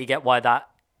completely get why that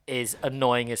is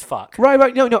annoying as fuck.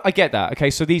 Right. No, I get that. Okay,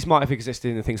 so these might have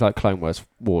existed in things like Clone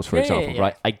Wars, for example,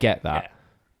 right? I get that. Yeah.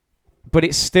 But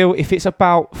it's still, if it's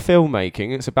about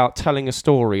filmmaking, it's about telling a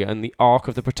story and the arc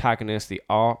of the protagonist, the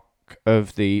arc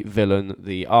of the villain,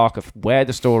 the arc of where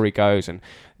the story goes, and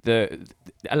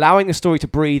allowing the story to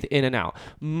breathe in and out.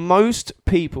 Most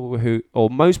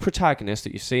protagonists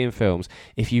that you see in films,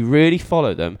 if you really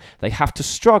follow them, they have to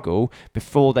struggle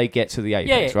before they get to the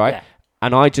apex, right? Yeah.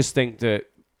 And I just think that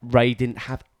Rey didn't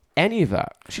have any of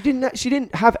that. She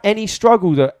didn't have any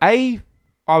struggle that I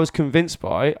I was convinced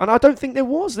by, and I don't think there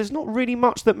was. There's not really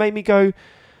much that made me go.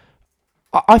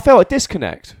 I felt a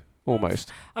disconnect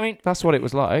almost. I mean, that's what it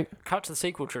was like. Cut to the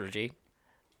sequel trilogy.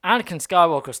 Anakin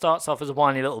Skywalker starts off as a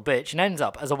whiny little bitch and ends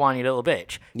up as a whiny little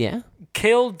bitch. Yeah.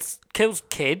 Kills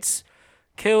kids,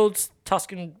 killed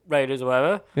Tusken Raiders or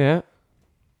whatever. Yeah.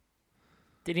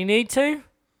 Did he need to?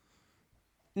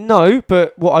 No,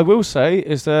 but what I will say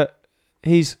is that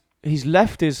he's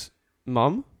left his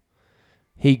mum.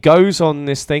 He goes on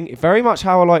this thing, very much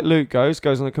how I like Luke goes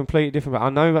on a completely different...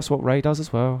 I know that's what Rey does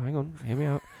as well. Hang on, hear me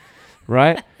out.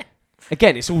 Right?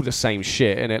 Again, it's all the same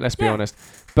shit, innit? Let's be honest.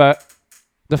 But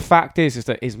the fact is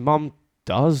that his mum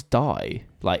does die,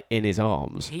 like, in his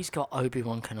arms. He's got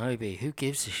Obi-Wan Kenobi. Who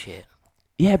gives a shit?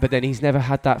 Yeah, but then he's never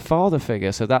had that father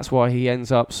figure, so that's why he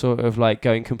ends up sort of, like,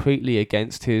 going completely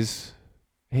against his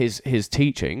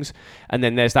teachings, and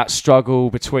then there's that struggle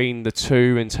between the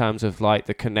two in terms of like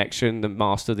the connection, the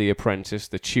master, the apprentice,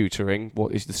 the tutoring.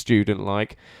 What is the student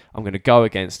like? I'm going to go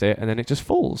against it, and then it just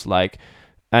falls. Like,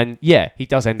 and yeah, he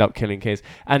does end up killing kids.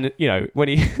 And you know when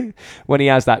he when he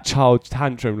has that child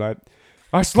tantrum, like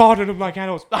I slaughtered them like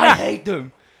animals. I hate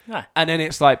them. Yeah. And then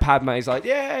it's like Padme's like,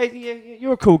 yeah,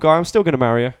 you're a cool guy. I'm still going to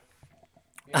marry you.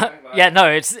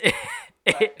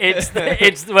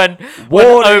 It's when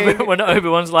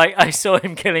Obi-Wan's like, I saw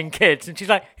him killing kids, and she's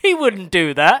like, he wouldn't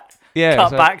do that. Yeah.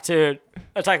 Cut back to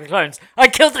Attack of the Clones. I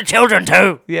killed the children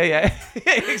too. Yeah,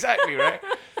 exactly right.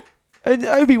 And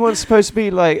Obi-Wan's supposed to be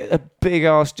like a big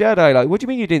ass Jedi. Like, what do you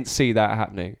mean you didn't see that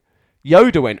happening?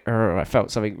 Yoda went, I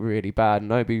felt something really bad,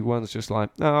 and Obi-Wan's just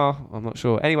like, no, I'm not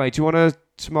sure. Anyway, do you want a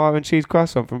tomato and cheese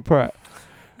croissant from Pret?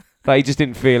 Like, he just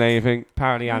didn't feel anything.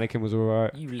 Apparently, Anakin was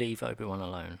alright. You leave Obi-Wan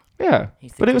alone. Yeah,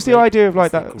 but it was the idea of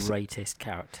like that. The greatest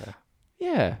character.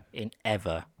 Yeah. In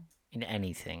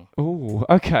anything. Oh,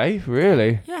 okay,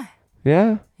 really? Yeah.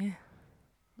 Yeah. Yeah.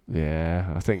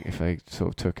 Yeah, I think if they sort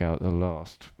of took out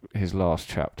his last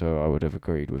chapter, I would have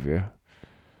agreed with you.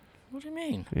 What do you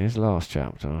mean? His last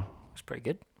chapter. It's pretty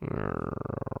good.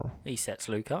 He sets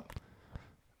Luke up.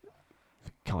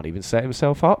 Can't even set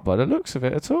himself up by the looks of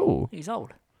it at all. He's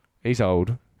old.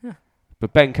 Yeah.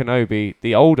 But Ben Kenobi,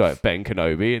 the older Ben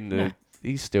Kenobi,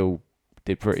 he still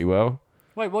did pretty well.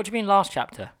 Wait, what do you mean last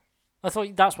chapter? I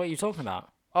thought that's what you're talking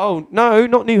about. Oh, no,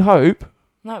 not New Hope.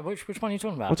 No, which one are you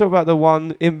talking about? I'm talking about the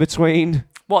one in between.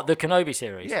 What, the Kenobi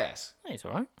series? Yes. Yeah, he's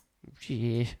alright.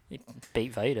 Yeah. He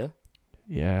beat Vader.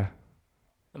 Yeah.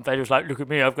 And Vader's like, look at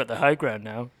me, I've got the high ground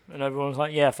now. And everyone's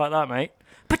like, yeah, fuck that, mate.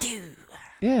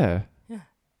 Yeah. Yeah.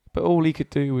 But all he could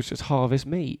do was just harvest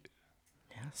meat.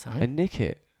 Yeah, so. And nick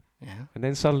it. Yeah. And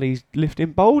then suddenly he's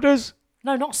lifting boulders.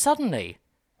 No, not suddenly.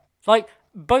 Like,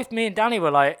 both me and Danny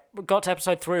were like, got to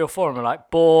episode 3 or 4 and we're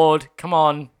like, bored, come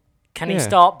on. Can he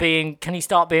start being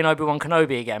Obi-Wan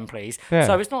Kenobi again, please? Yeah.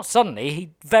 So it's not suddenly,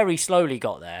 he very slowly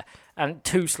got there. And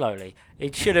too slowly. He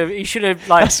should have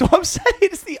like... That's what I'm saying,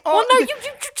 it's the arc. Well, no,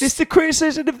 it's the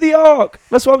criticism of the arc.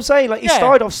 That's what I'm saying. Like, he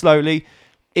started off slowly.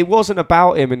 It wasn't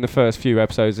about him in the first few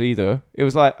episodes either. It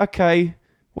was like, okay,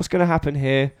 what's going to happen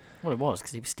here? Well, it was,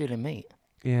 because he was stealing meat.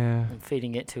 Yeah. And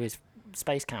feeding it to his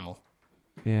space camel.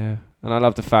 Yeah. And I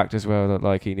love the fact as well that,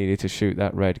 like, he needed to shoot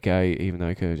that red gate, even though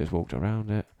he could have just walked around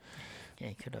it. Yeah,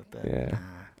 he could have, but... Yeah.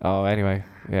 Oh, anyway.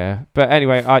 Yeah. But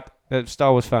anyway,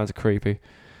 Star Wars fans are creepy.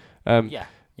 Yeah.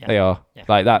 They are. Yeah.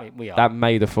 Like, that, we are. that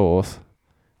May the 4th.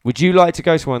 Would you like to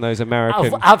go to one of those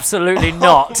American... Oh, absolutely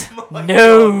not.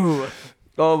 No.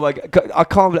 Oh my God, I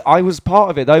can't believe, I was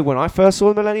part of it though. When I first saw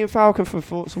the Millennium Falcon for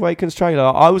Force Awakens trailer,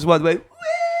 I was one that went,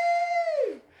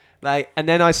 woo! Like, and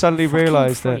then I suddenly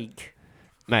realised that,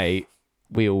 mate,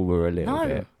 we all were a little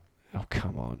bit. Oh,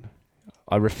 come on.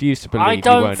 I refuse to believe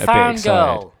you weren't a bit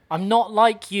excited. I'm not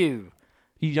like you.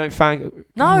 You don't fan...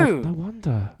 No. God, no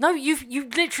wonder. No, you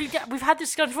literally... We've had this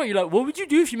discussion before. You're like, what would you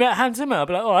do if you met Hans Zimmer? I'd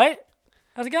be like, all right,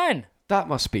 how's it going? That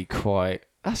must be quite...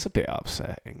 That's a bit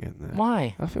upsetting, isn't it?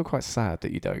 Why? I feel quite sad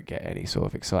that you don't get any sort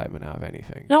of excitement out of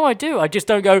anything. No, I do. I just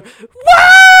don't go,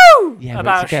 woo! Yeah,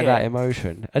 about but to get that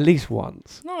emotion, at least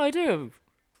once. No, I do.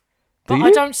 But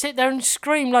I don't sit there and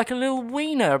scream like a little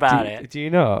wiener about it. Do you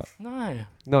not? No.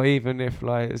 Not even if,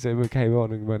 like, Zimmer came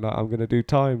on and went, like, I'm going to do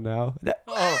time now.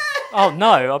 Oh,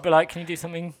 no. I'd be like, can you do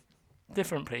something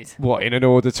different, please? What, in an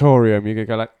auditorium? You're going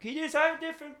to go like, can you do something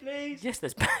different, please? Yes,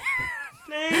 there's...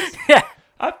 Please? Yeah.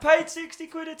 I've paid 60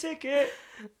 quid a ticket.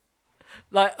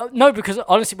 Like, no, because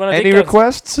honestly, when I Any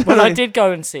requests? When I did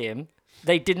go and see him,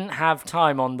 they didn't have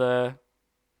time on the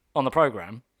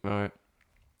program. Right.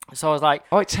 So I was like,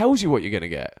 oh, it tells you what you're going to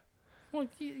get. Well,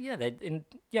 yeah, they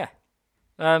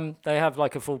have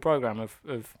like a full program of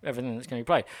everything that's going to be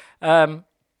played.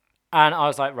 And I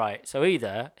was like, right, so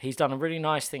either he's done a really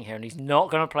nice thing here and he's not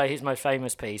going to play his most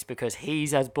famous piece because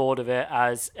he's as bored of it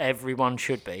as everyone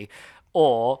should be,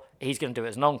 or he's going to do it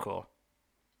as an encore.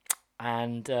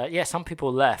 And some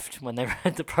people left when they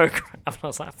read the programme. And I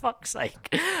was like, fuck's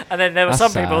sake. And then there were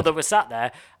some people that were sat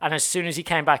there, and as soon as he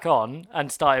came back on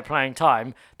and started playing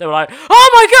Time, they were like, oh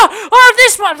my God, I have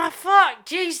this one. I'm like, fuck,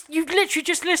 jeez, you literally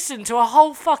just listened to a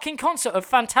whole fucking concert of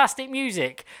fantastic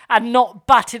music and not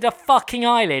batted a fucking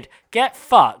eyelid. Get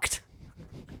fucked.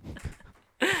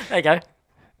 There you go.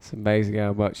 It's amazing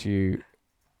how much you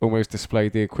almost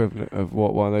displayed the equivalent of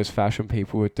what one of those fashion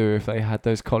people would do if they had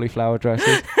those cauliflower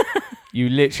dresses. You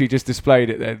literally just displayed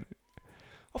it then.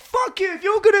 Oh, fuck you. If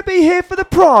you're going to be here for the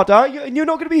Prada and you're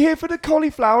not going to be here for the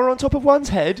cauliflower on top of one's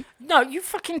head. No, you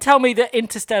fucking tell me that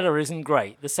Interstellar isn't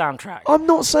great, the soundtrack. I'm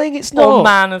not saying it's not. Or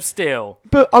Man of Steel.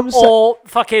 But or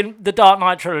fucking the Dark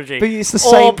Knight trilogy. But it's the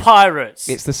same. Or Pirates.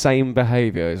 It's the same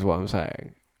behaviour is what I'm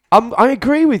saying. I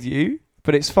agree with you,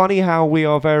 but it's funny how we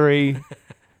are very...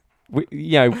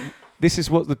 this is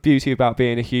what the beauty about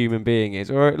being a human being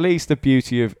is, or at least the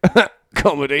beauty of...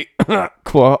 comedy,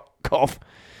 cough,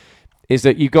 is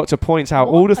that you've got to point out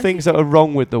all the things that are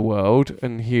wrong with the world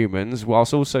and humans,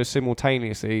 whilst also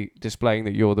simultaneously displaying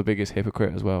that you're the biggest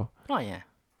hypocrite as well. Oh yeah,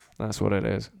 that's what it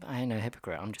is. I ain't no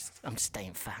hypocrite. I'm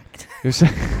staying fact.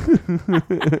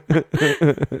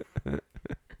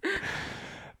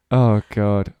 Oh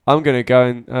God, I'm gonna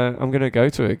go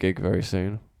to a gig very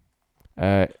soon.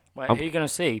 Wait, who are you gonna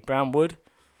see? Brown Wood?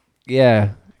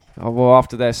 Yeah. Well,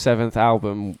 after their 7th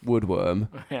album, Woodworm,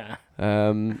 yeah.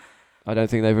 I don't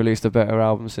think they've released a better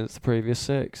album since the previous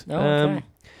 6. Oh, okay.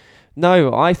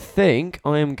 No, I think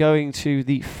I am going to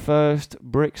the first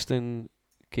Brixton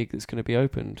gig that's going to be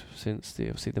opened since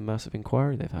the massive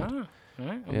inquiry they've had. Oh,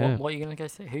 right. And yeah. what are you going to go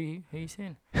see? Who are you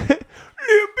seeing? Limp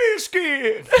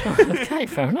Bizkit! Okay,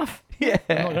 fair enough. Yeah.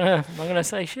 I'm not gonna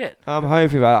say shit. I'm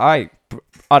hoping about it.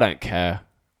 I don't care.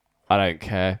 I don't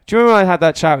care. Do you remember I had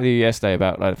that chat with you yesterday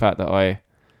about the fact that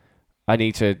I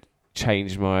need to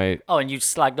change my... Oh, and you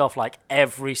slagged off like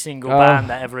every single band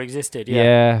that ever existed.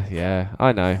 Yeah,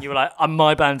 I know. You were like,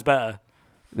 my band's better.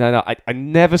 No, I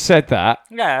never said that.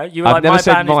 Yeah, you were I've like, never my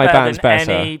said band's my band's better than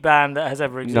better. any band that has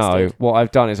ever existed. No, what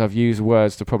I've done is I've used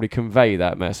words to probably convey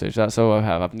that message. That's all I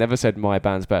have. I've never said my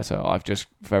band's better. I've just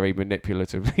very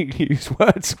manipulatively used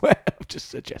words where I've just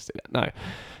suggested it.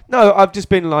 No, I've just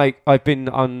been like, I've been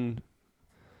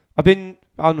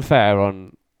unfair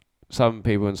on some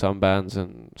people and some bands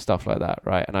and stuff like that,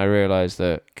 right? And I realised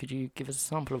that... Could you give us a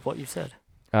sample of what you said?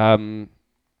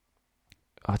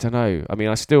 I don't know. I mean,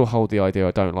 I still hold the idea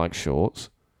I don't like shorts.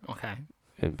 Okay.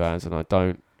 In bands, and I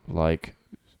don't like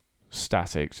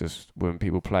static, just when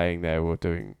people playing there or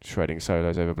doing shredding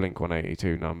solos over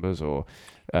Blink-182 numbers or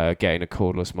getting a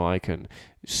cordless mic and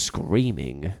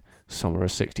screaming Summer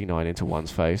of '69 into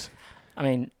one's face. I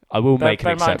mean... I will make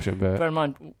an exception, but... Bear in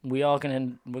mind, we're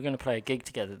gonna play a gig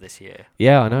together this year.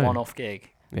 Yeah, I know. A one-off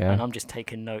gig. Yeah. And I'm just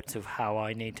taking notes of how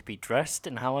I need to be dressed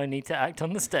and how I need to act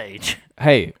on the stage.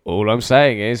 Hey, all I'm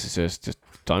saying is just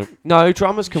don't... No,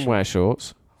 drummers can wear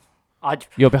shorts.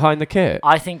 You're behind the kit.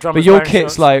 I think drummers But your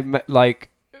kit's shorts. like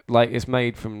it's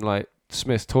made from, like,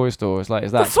 Smith's toy store. It's like,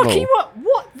 is that small?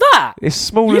 What? That? It's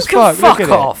small you as fuck. Look at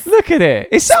off. It. Look at it.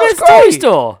 It sounds Smith's great. toy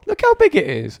store. Look how big it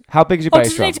is. How big is your bass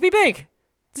does it drum? need to be big?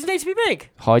 Does it need to be big?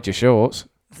 Hide your shorts.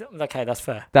 Okay, that's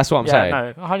fair. That's what I'm saying.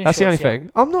 No, that's the only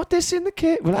thing. I'm not dissing the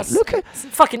kit. Well, look at it's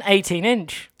fucking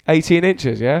 18-inch. 18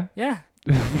 inches, yeah? Yeah.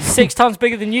 6 times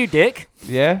bigger than you, Dick.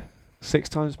 Yeah? 6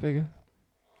 times bigger.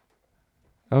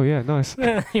 Oh, yeah, nice.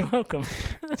 Yeah, you're welcome.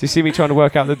 Do you see me trying to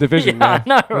work out the division yeah,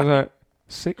 now? I know, right? I was like,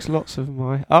 6 lots of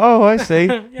my... Oh, I see.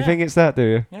 Yeah. You think it's that, do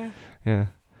you? Yeah. Yeah.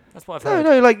 That's what I've heard.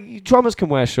 No, like, drummers can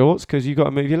wear shorts because you got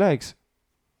to move your legs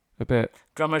a bit.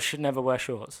 Drummers should never wear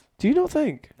shorts. Do you not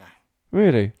think? No.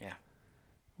 Really? Yeah.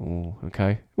 Oh,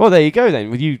 okay. Well, there you go then.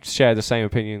 Well, you share the same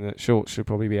opinion that shorts should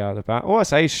probably be out of the bat. All I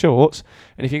say is shorts.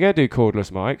 And if you're going to do cordless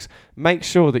mics, make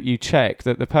sure that you check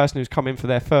that the person who's come in for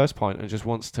their first pint and just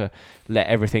wants to let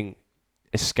everything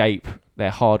escape their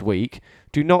hard week,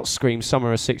 do not scream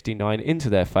Summer of '69 into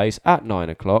their face at 9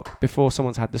 o'clock before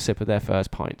someone's had the sip of their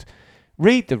first pint.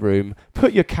 Read the room,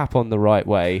 put your cap on the right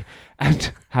way,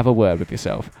 and have a word with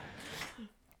yourself.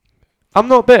 I'm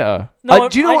not bitter. No,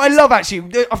 do you know what I love,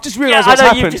 actually? I've just realised what's I know,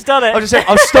 happened. You've just done it. I've just said,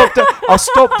 I'll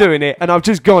stop doing it, and I've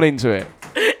just gone into it.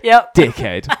 Yep.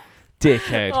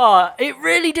 Dickhead. Oh, it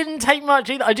really didn't take much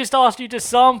either. I just asked you to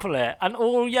sample it, and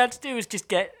all you had to do was just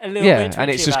get a little bit twitchy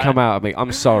and it's just about come it. out of me.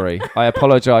 I'm sorry. I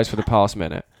apologise for the past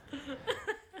minute.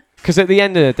 Because at the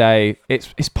end of the day,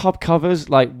 it's pub covers.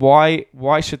 Like, why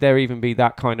should there even be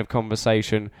that kind of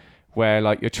conversation where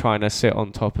like you're trying to sit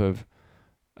on top of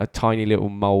a tiny little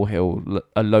molehill,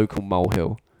 a local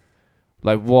molehill.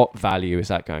 Like, what value is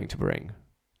that going to bring?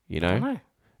 You know? I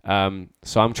don't know.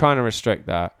 So I'm trying to restrict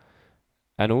that.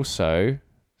 And also...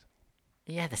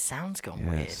 Yeah, the sound's gone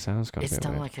weird. It sounds gone It's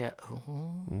done weird. like a...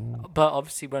 But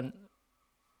obviously when...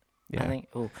 Yeah. I think...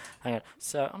 Oh, hang on.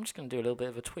 So I'm just going to do a little bit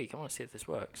of a tweak. I want to see if this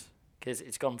works. Because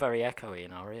it's gone very echoey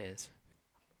in our ears.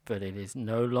 But it is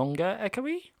no longer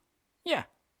echoey? Yeah,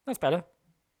 that's better.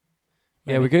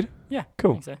 Maybe. Yeah, we good? Yeah,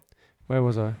 cool. I think so. Where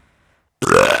was I?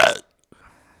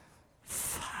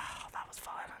 That was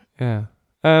violent. Yeah.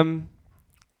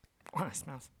 Oh, it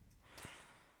smells.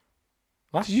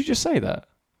 What? Did you just say that?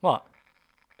 What?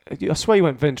 I swear you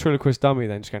went ventriloquist dummy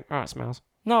then, just going, it smells.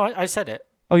 No, I said it.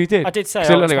 Oh, you did? I did say it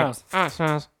smells. It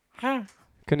smells.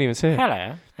 Couldn't even see it.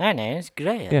 Hello. Her name's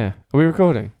Graham. Yeah. Are we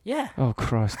recording? Yeah. Oh,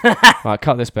 Christ. Right,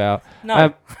 cut this bit out.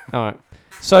 No. All right.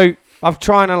 So, I'm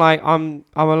trying to, like, I'm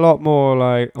a lot more,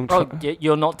 like...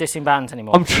 You're not dissing bands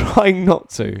anymore? I'm trying not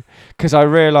to, because I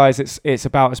realise it's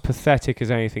about as pathetic as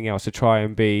anything else to try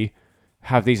and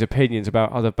have these opinions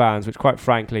about other bands, which, quite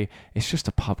frankly, it's just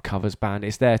a pub covers band.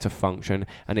 It's there to function,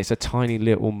 and it's a tiny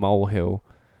little molehill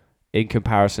in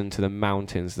comparison to the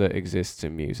mountains that exist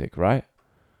in music, right?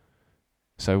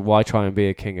 So why try and be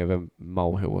a king of a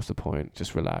molehill? What's the point?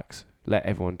 Just relax. Let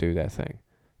everyone do their thing.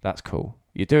 That's cool.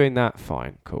 You're doing that?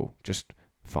 Fine. Cool. Just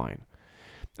fine.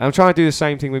 And I'm trying to do the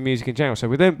same thing with music in general. So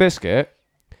with Limp Bizkit,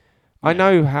 I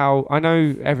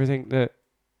know everything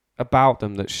about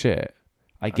them that's shit.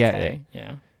 I get it.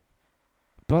 Yeah.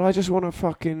 But I just want to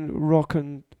fucking rock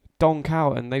and donk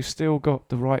out, and they've still got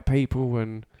the right people,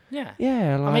 and yeah.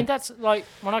 Like, I mean, that's like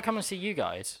when I come and see you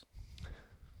guys,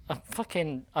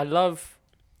 I love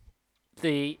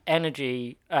the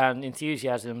energy and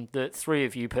enthusiasm that three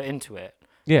of you put into it.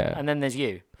 Yeah. And then there's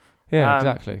you. Yeah,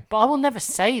 exactly. But I will never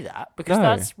say that because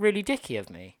that's really dicky of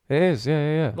me. It is,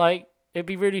 yeah. Like, it'd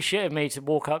be really shit of me to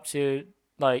walk up to,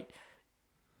 like,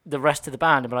 the rest of the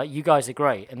band and be like, you guys are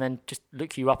great, and then just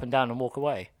look you up and down and walk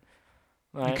away.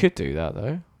 Like, you could do that,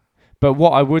 though. But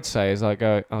what I would say is I'll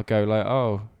go like,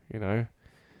 oh, you know,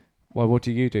 well, what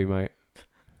do you do, mate?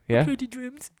 Yeah? I play the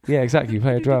drums. Yeah, exactly. You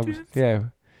play the drums. Yeah.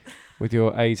 With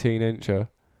your 18-incher.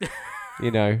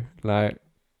 You know, like...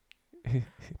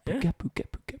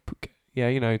 Yeah,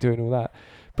 you know, doing all that.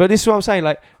 But this is what I'm saying,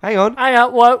 like, hang on.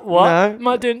 What? No. Am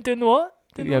I doing what?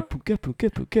 Yeah.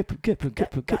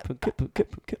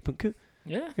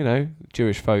 Yeah. You know,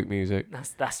 Jewish folk music.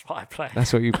 That's what I play.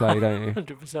 That's what you play, don't you?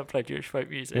 100% play Jewish folk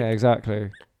music. Yeah, exactly.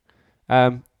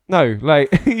 No, like,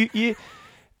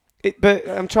 but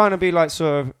I'm trying to be, like,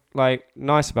 sort of, like,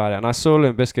 nice about it. And I saw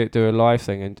Limp Bizkit do a live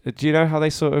thing. And do you know how they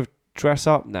sort of dress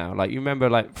up now? Like, you remember,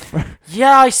 like...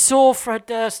 Yeah, I saw Fred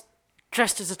Durst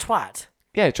dressed as a twat.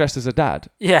 Yeah, dressed as a dad.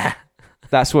 Yeah.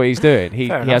 That's what he's doing. He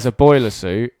has a boiler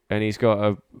suit, and he's got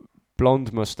a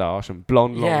blonde moustache and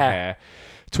blonde long hair,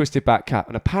 twisted back cap,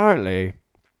 and apparently,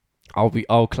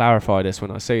 I'll clarify this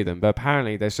when I see them, but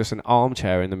apparently there's just an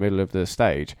armchair in the middle of the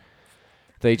stage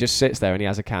that he just sits there and he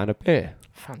has a can of beer.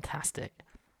 Fantastic.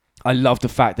 I love the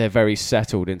fact they're very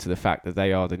settled into the fact that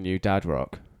they are the new dad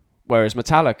rock. Whereas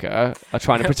Metallica are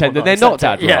trying to pretend that they're not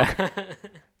dad rock.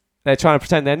 They're trying to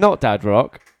pretend they're not dad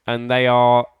rock, and they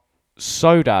are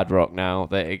so dad rock now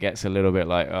that it gets a little bit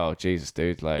like, oh, Jesus,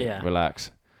 dude, like,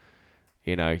 relax.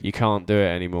 You know, you can't do it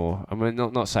anymore. I mean,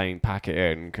 not saying pack it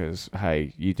in, because,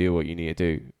 hey, you do what you need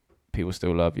to do. People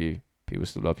still love you. People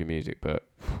still love your music, but,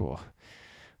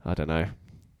 I don't know.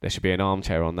 There should be an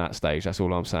armchair on that stage. That's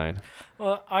all I'm saying.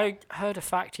 Well, I heard a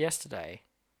fact yesterday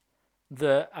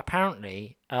that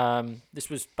apparently, this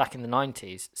was back in the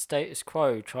 90s, Status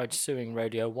Quo tried suing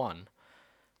Radio 1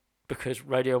 because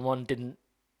Radio 1 didn't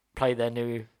play their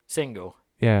new single.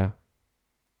 Yeah.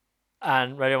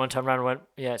 And Radio 1 turned around and went,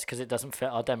 yeah, it's because it doesn't fit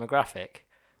our demographic.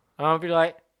 And I'll be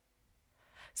like,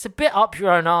 it's a bit up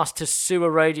your own arse to sue a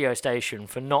radio station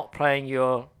for not playing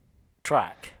your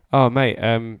track. Oh, mate,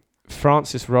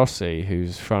 Francis Rossi,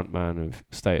 who's frontman of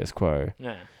Status Quo.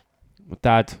 Yeah.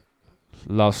 Dad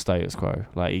loves Status Quo.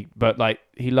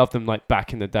 He loved them like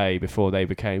back in the day before they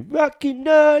became rockin'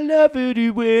 all over the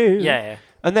world. Yeah.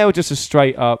 And they were just a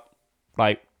straight up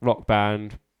like rock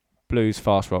band, blues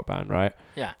fast rock band, right?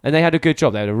 Yeah. And they had a good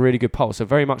job. They had a really good pulse. So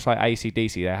very much like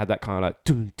AC/DC, they had that kind of like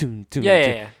dun dun dun.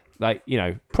 Yeah. Like, you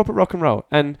know, proper rock and roll.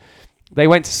 And they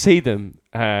went to see them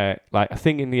I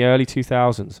think in the early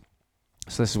 2000s.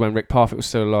 So this is when Rick Parfitt was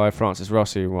still alive, Francis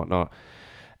Rossi and whatnot.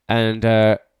 And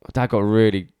Dad got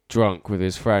really drunk with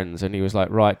his friends, and he was like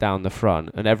right down the front,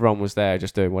 and everyone was there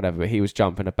just doing whatever, but he was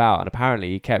jumping about, and apparently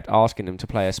he kept asking them to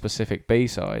play a specific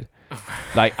B-side.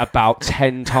 like about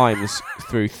 10 times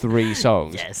through 3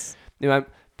 songs. Yes. He went,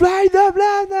 blah, blah,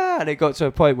 blah, blah. And it got to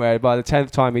a point where by the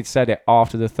 10th time he'd said it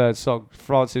after the 3rd song,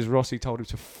 Francis Rossi told him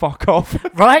to fuck off.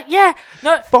 Right? Yeah.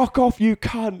 No. Fuck off, you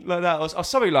cunt. Like that. Or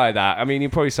something like that. I mean,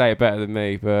 you'd probably say it better than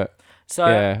me, but so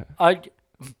yeah.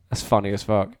 That's funny as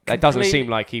fuck. It doesn't seem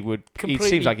like he would. It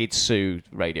seems like he'd sue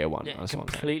Radio 1. Yeah,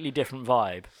 completely different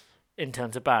vibe in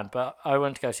terms of band. But I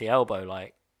went to go see Elbow,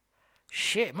 like,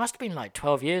 shit, it must have been like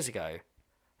 12 years ago.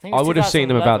 I would have seen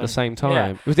them about the same time.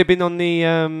 Yeah. Would they been on the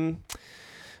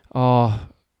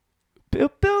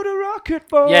Build a Rocket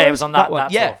Boys? Yeah, it was on that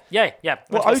one. Yeah. Yeah.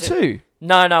 What, O2?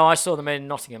 No, I saw them in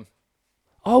Nottingham.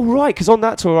 Oh, right, because on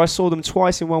that tour, I saw them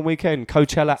twice in one weekend,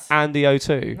 Coachella and the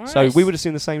O2. Nice. So we would have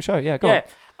seen the same show. Yeah, go on.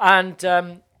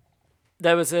 And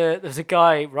there was a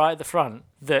guy right at the front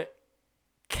that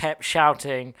kept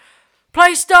shouting,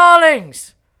 "Play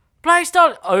Starlings! Play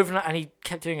Starlings!" over and he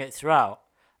kept doing it throughout.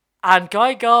 And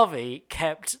Guy Garvey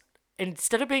kept,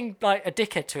 instead of being like a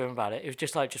dickhead to him about it, it was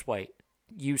just like, just wait.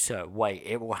 You, sir, wait.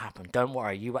 It will happen. Don't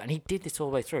worry. You wait. And he did this all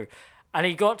the way through. And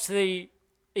he got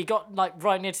like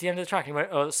right near to the end of the track, and he went,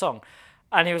 the song.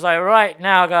 And he was like, right,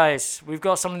 now, guys, we've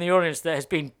got someone in the audience that has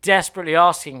been desperately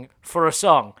asking for a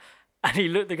song. And he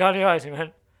looked the guy in the eyes and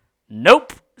went,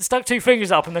 nope. Stuck 2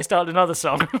 fingers up and they started another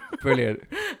song. Brilliant.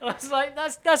 I was like,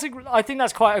 I think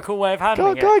that's quite a cool way of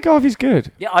handling it. Guy Garvey's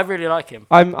good. Yeah, I really like him.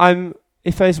 I'm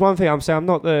if there's one thing I'm saying, I'm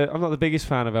not the biggest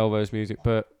fan of Elbow's music,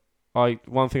 but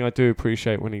one thing I do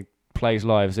appreciate when he plays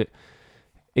live is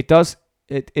it does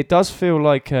feel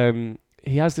like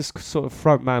he has this sort of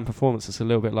frontman performance that's a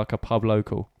little bit like a pub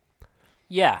local.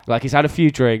 Yeah. Like he's had a few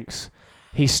drinks,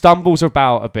 he stumbles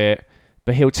about a bit,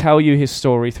 but he'll tell you his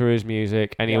story through his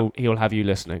music, and he'll have you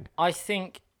listening. I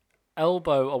think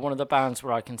Elbow are one of the bands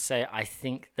where I can say I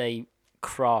think they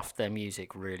craft their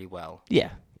music really well. Yeah,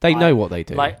 they know what they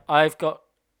do. Like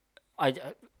and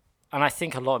I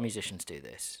think a lot of musicians do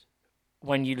this.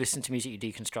 When you listen to music, you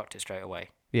deconstruct it straight away.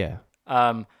 Yeah.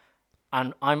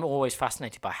 And I'm always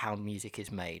fascinated by how music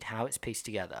is made, how it's pieced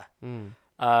together.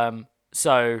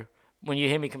 So when you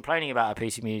hear me complaining about a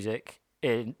piece of music,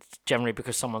 it's generally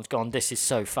because someone's gone, this is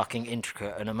so fucking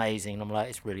intricate and amazing. And I'm like,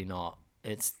 it's really not.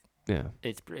 It's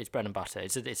bread and butter.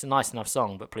 It's a nice enough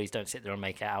song, but please don't sit there and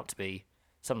make it out to be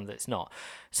something that's not.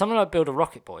 Something like Build a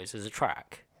Rocket Boys as a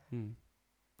track.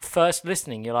 First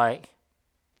listening, you're like,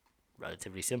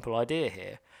 relatively simple idea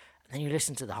here. And then you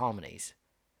listen to the harmonies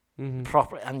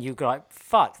properly, and you go like,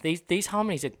 fuck, these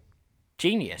harmonies are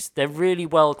genius. They're really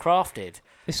well crafted.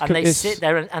 They sit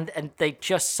there and they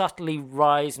just subtly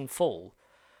rise and fall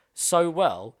so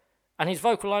well. And his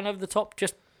vocal line over the top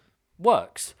just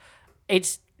works.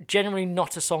 It's generally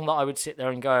not a song that I would sit there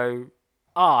and go,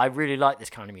 I really like this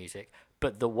kind of music.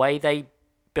 But the way they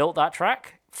built that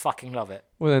track, fucking love it.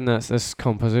 Well, then that's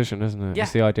composition, isn't it? Yeah.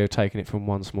 It's the idea of taking it from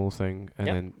one small thing and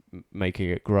then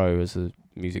making it grow as the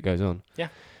music goes on. Yeah.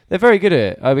 They're very good at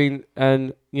it. I mean,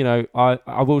 and, you know,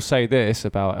 I will say this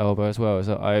about Elbow as well, is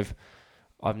that I've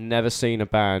never seen a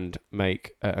band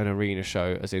make an arena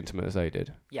show as intimate as they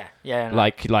did. Yeah. No.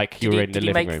 Like you were in the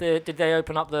living room. Did they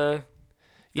open up the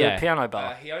piano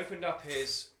bar? He opened up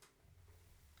his...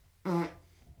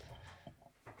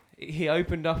 He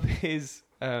opened up his...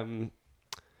 No,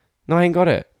 I ain't got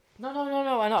it. No. I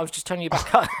know. I was just telling you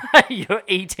about... You're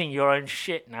eating your own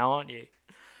shit now, aren't you?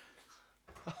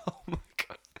 Oh, my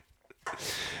God.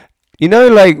 You know,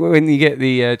 like, when you get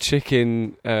the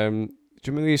chicken... do you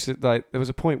remember they used to, like, there was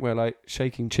a point where, like,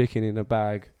 shaking chicken in a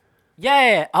bag...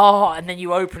 Yeah. Oh, and then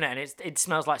you open it and it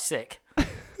smells like sick.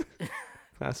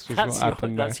 That's just what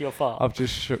happened there. That's your fart. I've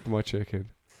just shook my chicken.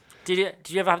 Did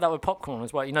you ever have that with popcorn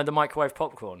as well? You know, the microwave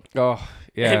popcorn? Oh,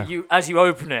 yeah. As you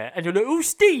open it, and you're like, ooh,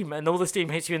 steam! And all the steam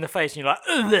hits you in the face, and you're like,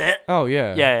 ugh! Oh,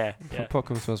 yeah. Yeah.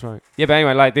 Popcorn smells right. Yeah, but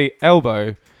anyway, like, the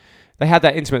Elbow, they had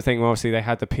that intimate thing where obviously they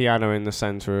had the piano in the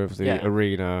centre of the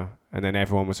arena, and then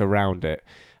everyone was around it.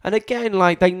 And again,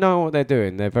 like, they know what they're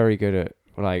doing. They're very good at,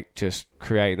 like, just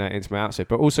creating that intimate atmosphere.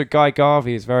 But also, Guy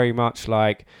Garvey is very much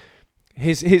like...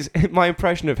 my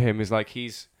impression of him is like he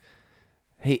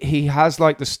has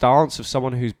like the stance of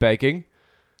someone who's begging.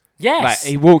 Yes. Like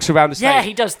he walks around the stage. Yeah,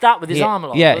 he does that with his arm a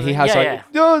lot. Yeah, he has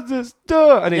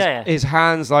and his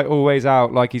hands like always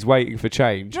out like he's waiting for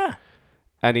change. Yeah.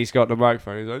 And he's got the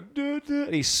microphone. He's like, duh, duh,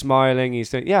 and he's smiling. He's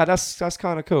doing, that's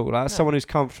kind of cool. That's someone who's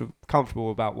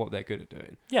comfortable about what they're good at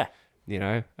doing. Yeah. You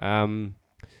know.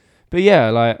 But yeah,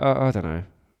 like I don't know.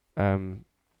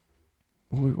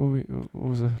 What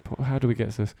was how do we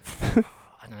get to this?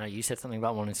 I don't know. You said something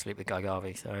about wanting to sleep with Guy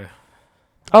Garvey, so.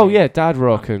 Oh yeah, dad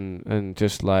rock and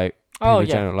just like. Oh yeah.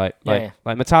 General, like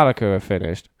Metallica are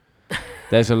finished.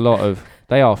 There's a lot of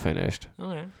They are finished.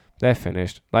 Okay. They're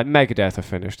finished. Like Megadeth are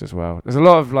finished as well. There's a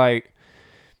lot of like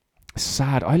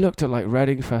sad. I looked at like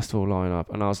Reading Festival lineup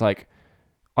and I was like,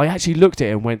 I actually looked at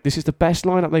it and went, this is the best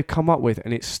lineup they've come up with,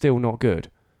 and it's still not good.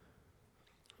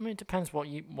 I mean, it depends what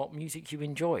music you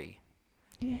enjoy.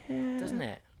 Yeah. Doesn't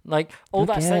it? Like all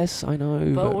that. Yes, I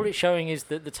know. But all it's showing is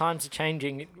that the times are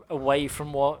changing away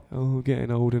from what. Oh,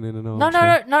 getting old and in an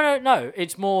armchair. No.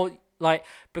 It's more like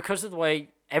because of the way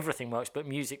everything works, but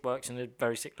music works in a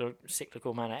very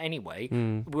cyclical manner anyway.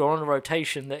 We're on a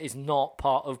rotation that is not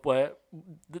part of where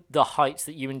the heights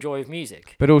that you enjoy of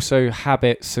music. But also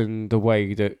habits and the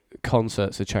way that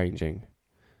concerts are changing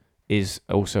is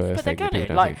also a thing. But they're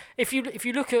gonna like if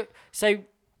you look at, say,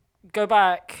 go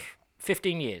back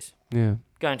 15 years. Yeah.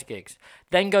 Going to gigs.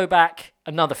 Then go back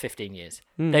another 15 years.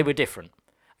 They were different.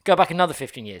 Go back another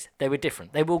 15 years. They were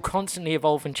different. They will constantly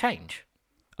evolve and change.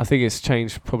 I think it's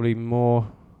changed probably more.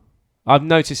 I'm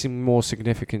noticing more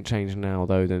significant change now,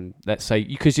 though, than, let's say,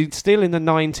 because you're still in the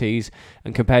 90s,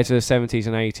 and compared to the 70s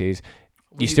and 80s,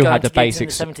 you still had the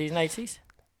basics. In the 70s and 80s?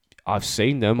 I've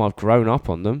seen them. I've grown up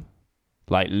on them,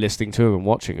 like listening to them and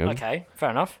watching them. Okay,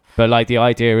 fair enough. But like the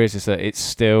idea is that it's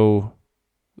still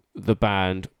the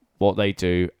band, what they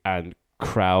do, and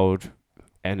crowd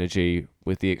energy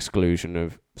with the exclusion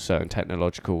of certain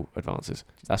technological advances.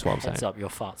 That's what I'm saying. Heads up, your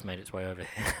fart's made its way over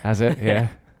here. Has it? Yeah.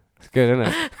 It's good,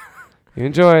 isn't it? You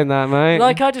enjoying that, mate?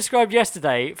 Like I described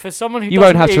yesterday, for someone who you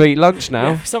won't have to eat lunch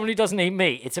now. Yeah, for someone who doesn't eat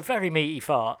meat, it's a very meaty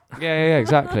fart. Yeah,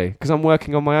 exactly. Because I'm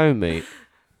working on my own meat.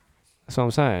 That's what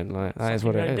I'm saying. Like that is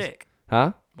what it is. Dick.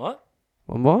 Huh? What?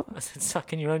 On what? I said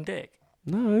sucking your own dick.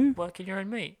 No. Working your own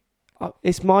meat.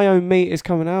 It's my own meat it's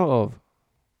coming out of.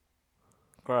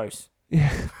 Gross.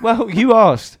 Yeah. Well, you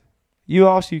asked. You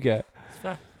asked, you get. It's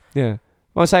fair. Yeah.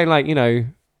 Well, I'm saying, like, you know,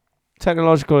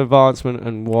 technological advancement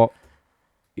and what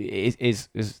is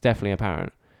definitely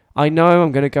apparent. I know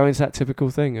I'm going to go into that typical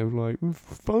thing of like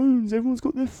phones. Everyone's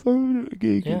got their phone at a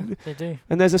gig. Yeah, they do.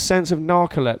 And there's a sense of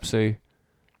narcolepsy.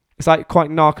 It's like quite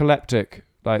narcoleptic,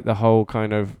 like the whole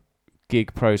kind of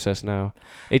gig process now.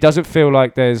 It doesn't feel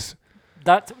like there's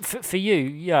that for you.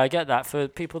 Yeah, I get that. For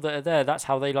people that are there, that's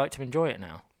how they like to enjoy it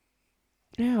now.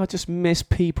 Yeah, I just miss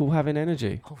people having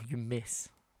energy. Oh, you miss?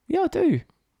 Yeah, I do.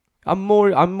 I'm more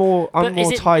tied to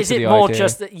the idea. Is it more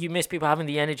just that you miss people having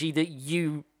the energy that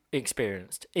you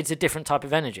experienced? It's a different type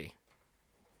of energy.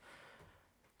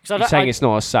 You're saying it's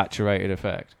not a saturated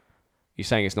effect. You're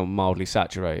saying it's not mildly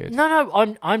saturated.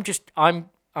 No.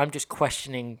 I'm just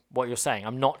questioning what you're saying.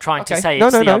 I'm not trying to say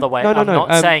it's the other way. I'm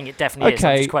not saying it definitely is.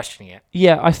 I'm just questioning it.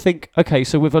 Yeah, I think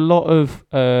so with a lot of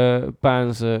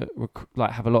bands that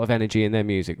like have a lot of energy in their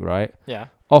music, right? Yeah.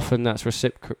 Often that's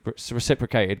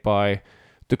reciprocated by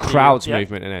the crowd's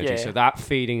movement and energy. Yeah. So that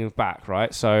feeding back,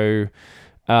 right? So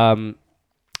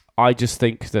I just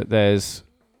think that there's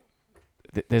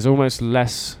almost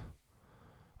less.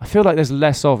 I feel like there's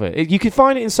less of it. You can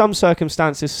find it in some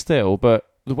circumstances still, but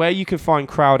the way you can find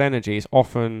crowd energy is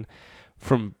often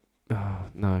from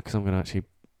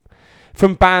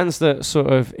from bands that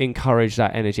sort of encourage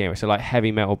that energy anyway. So like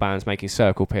heavy metal bands making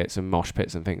circle pits and mosh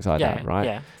pits and things like that, right?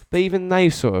 Yeah. But even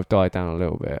they've sort of died down a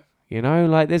little bit. You know,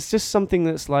 like there's just something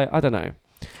that's like, I don't know.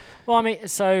 Well, I mean,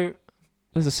 so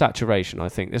there's a saturation. I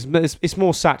think it's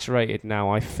more saturated now,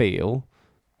 I feel,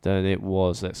 than it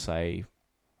was, let's say,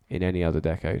 in any other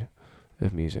decade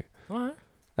of music. Right.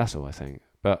 That's all I think.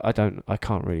 But I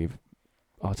can't really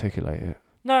articulate it.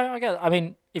 No, I get it. I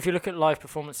mean, if you look at live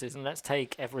performances, and let's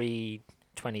take every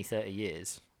 20, 30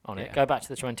 years on it, go back to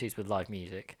the 20s with live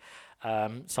music,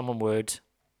 someone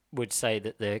would say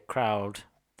that the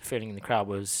feeling in the crowd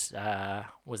was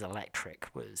electric.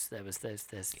 There was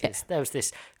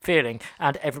this feeling,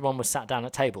 and everyone was sat down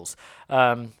at tables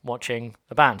watching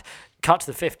a band. Cut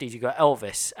to the 50s, you got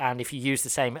Elvis, and if you use the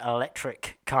same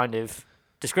electric kind of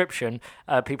description,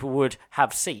 people would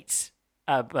have seats,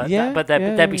 but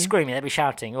they'd be screaming, they'd be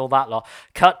shouting, all that lot.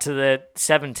 Cut to the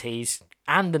 70s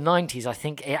and the 90s, I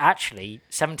think it actually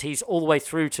 70s all the way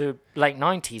through to late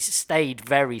 90s stayed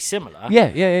very similar.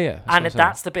 Yeah.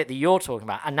 That's the bit that you're talking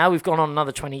about. And now we've gone on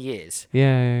another 20 years.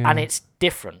 Yeah. And it's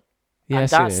different.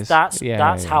 Yes, and it is.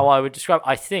 That's how I would describe.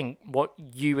 I think what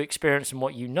you experience and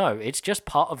what you know, it's just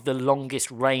part of the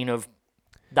longest reign of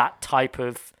that type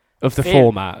of the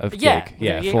format of gig.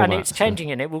 Yeah, and it's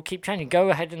changing and it will keep changing. Go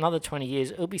ahead another 20 years,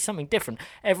 it'll be something different.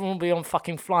 Everyone will be on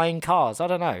fucking flying cars. I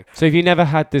don't know. So have you never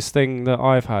had this thing that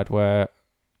I've had where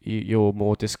you're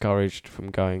more discouraged from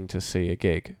going to see a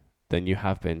gig than you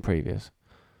have been previous?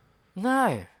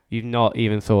 No. you've not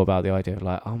even thought about the idea of,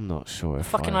 like, I'm not sure if the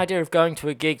fucking idea of going to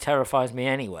a gig terrifies me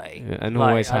anyway. Yeah, and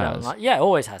always has.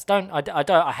 Always has.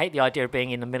 I hate the idea of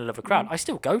being in the middle of a crowd. I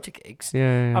still go to gigs. Yeah.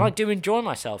 And I do enjoy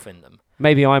myself in them.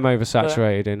 Maybe I'm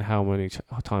oversaturated in how many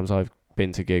times I've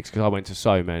been to gigs, because I went to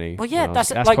so many. Well, yeah,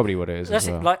 that's like, probably what it is. That's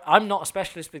well. Like, I'm not a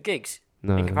specialist with gigs.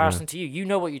 No, in comparison to you, you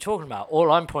know what you're talking about.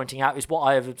 All I'm pointing out is what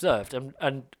I have observed,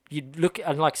 and you look,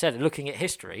 and like I said, looking at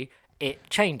history, it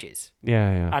changes.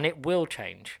 Yeah. And it will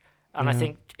change. And I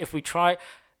think if we try,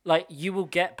 like, you will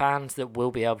get bands that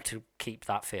will be able to keep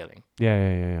that feeling.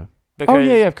 Yeah.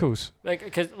 Because, of course.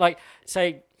 Because, like,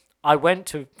 say, I went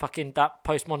to fucking that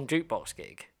Postmodern Jukebox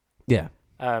gig. Yeah.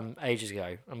 Ages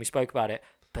ago, and we spoke about it.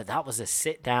 But that was a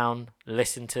sit down,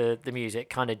 listen to the music,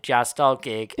 kind of jazz style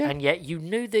gig, and yet you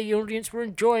knew the audience were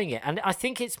enjoying it. And I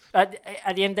think it's at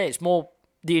the end of the day, it's more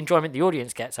the enjoyment the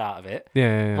audience gets out of it.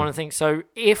 Yeah. One of the things. So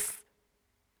if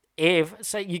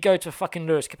say you go to a fucking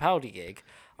Lewis Capaldi gig,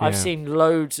 I've seen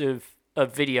loads of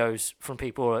videos from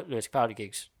people at Lewis Capaldi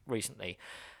gigs recently,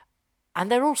 and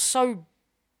they're all so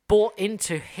bought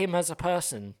into him as a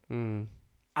person,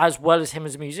 as well as him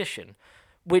as a musician,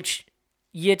 which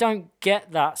you don't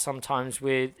get that sometimes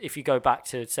with, if you go back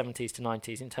to 70s to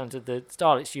 90s in terms of the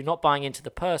style. It's, you're not buying into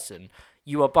the person,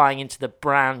 you are buying into the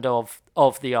brand of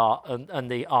the art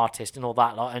and the artist and all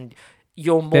that lot, and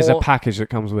you're more, there's a package that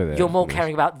comes with it. You're more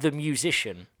caring about the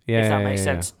musician, if that makes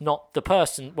sense, not the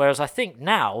person. Whereas I think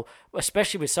now,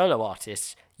 especially with solo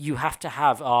artists, you have to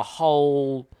have a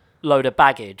whole load of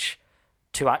baggage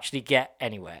to actually get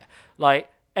anywhere. Like,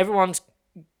 everyone's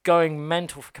going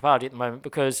mental for Capaldi at the moment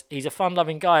because he's a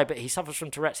fun-loving guy, but he suffers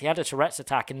from Tourette's. He had a Tourette's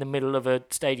attack in the middle of a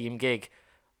stadium gig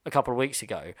a couple of weeks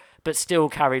ago, but still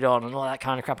carried on and all that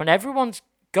kind of crap. And everyone's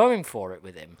going for it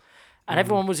with him. And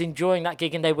everyone was enjoying that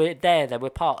gig, and they were there, they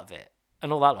were part of it,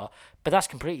 and all that lot. But that's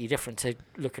completely different to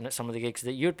looking at some of the gigs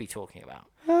that you'd be talking about.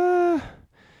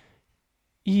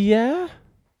 Yeah.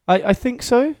 I think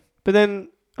so. But then,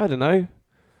 I don't know.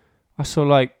 I saw,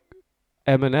 like,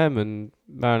 Eminem and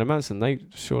Marilyn Manson, they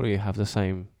surely have the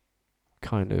same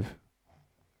kind of...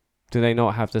 Do they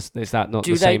not have this? Is that not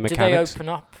the same mechanics? Do they open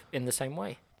up in the same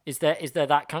way? Is there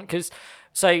that kind? Because,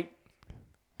 say,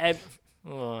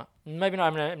 maybe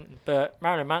not Eminem, but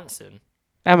Marilyn Manson.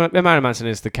 Marilyn Manson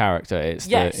is the character. It's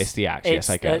the act. Yes,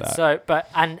 I get that. So, but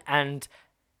and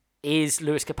is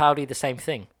Lewis Capaldi the same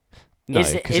thing? No,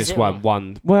 because it's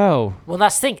one. Well,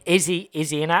 that's the thing. Is he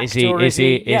an actor? Is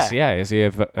he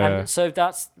and so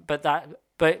that's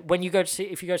but when you go to see,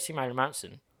 if you go to see Marilyn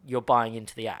Manson, you're buying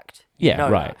into the act.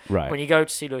 Right. Right. When you go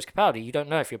to see Lewis Capaldi, you don't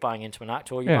know if you're buying into an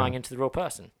act or you're buying into the real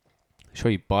person.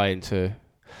 Sure, you buy into.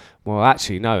 Well,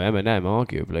 actually, no. Eminem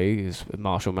arguably is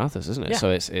Marshall Mathers, isn't it? Yeah. So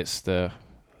it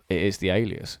is the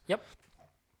alias. Yep.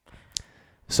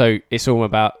 So it's all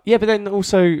about but then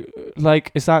also,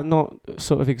 like, is that not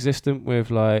sort of existent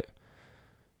with, like,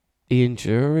 Ian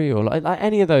Jury or like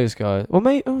any of those guys? Well,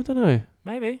 I don't know.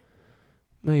 Maybe.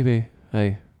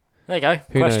 Hey. There you go.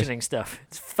 Questioning stuff.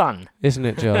 It's fun, isn't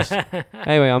it? Just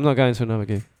anyway, I'm not going to another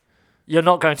gig. You're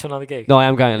not going to another gig? No, I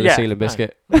am going to the Seal and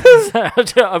Biscuit.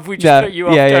 Have we just put you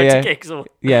off going to gigs?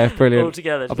 Brilliant.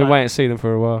 Altogether. I've been waiting to see them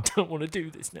for a while. Don't want to do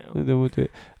this now.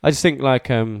 I just think, like,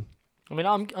 I mean,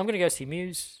 I'm going to go see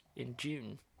Muse in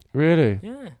June. Really?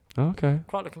 Yeah. Okay.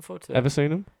 Quite looking forward to it. Ever seen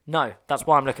them? No, that's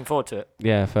why I'm looking forward to it.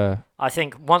 Yeah, fair. I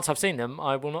think once I've seen them,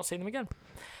 I will not see them again.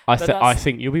 I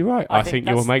think you'll be right. I think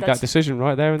you'll make that decision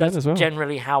right there and then as well. That's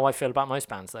generally how I feel about most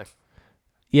bands, though.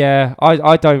 Yeah,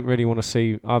 I don't really want to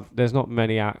see... there's not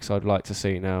many acts I'd like to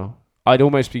see now. I'd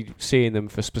almost be seeing them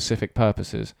for specific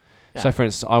purposes. Yeah. So, for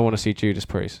instance, I want to see Judas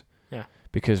Priest. Yeah.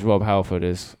 Because Rob Halford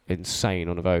is insane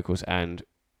on the vocals, and,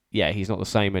 he's not the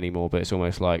same anymore, but it's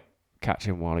almost like catch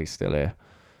him while he's still here.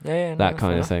 Yeah, that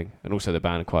kind of thing. And also the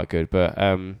band are quite good. But,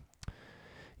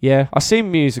 I've seen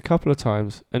Muse a couple of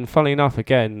times, and funnily enough,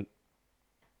 again,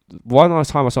 one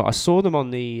last time I saw them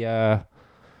on the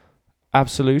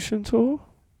Absolution tour.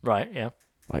 Right, yeah.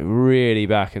 Like, really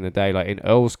back in the day, like in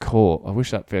Earl's Court. I wish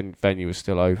that venue was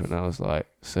still open. I was like,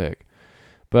 sick.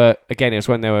 But again, it was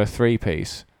when they were a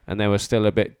 3-piece and they were still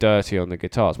a bit dirty on the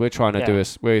guitars. We're trying to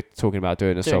we're talking about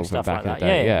doing a song from back in the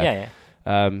day.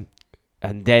 Yeah.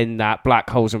 And then that Black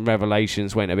Holes and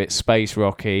Revelations went a bit space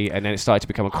rocky, and then it started to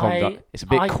become it's a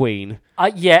bit Queen.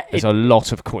 There's a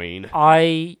lot of Queen.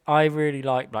 I really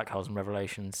like Black Holes and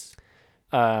Revelations.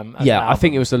 I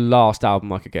think it was the last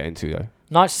album I could get into though.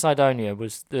 Nights of Sidonia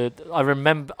was I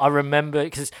remember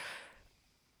because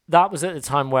that was at the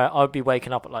time where I'd be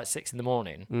waking up at like 6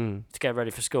 a.m. to get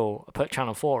ready for school. I put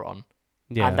Channel 4 on,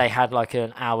 and they had like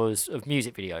an hours of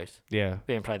music videos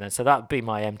being played then. So that would be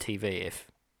my MTV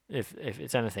if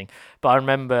it's anything. But I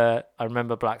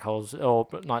remember Black Holes or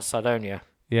Nights of Sidonia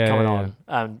coming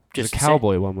on. Just a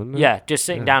cowboy one, wasn't it? Yeah, just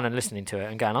sitting down and listening to it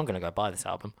and going, I'm going to go buy this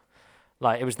album.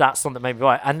 Like, it was that song that made me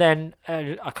buy it. And then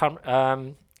I can't.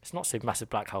 It's not Supermassive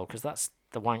Black Hole because that's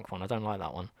the wank one. I don't like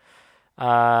that one.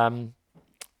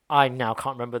 I now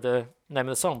can't remember the name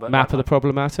of the song, but Map of the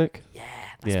Problematic. Yeah,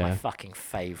 that's my fucking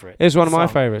favourite. It's one of my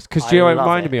favourites because do you know what it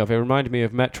reminded me of? It reminded me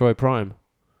of Metroid Prime.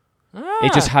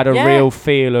 It just had a real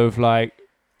feel of like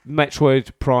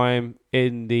Metroid Prime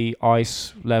in the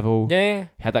ice level. Yeah. It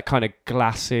had that kind of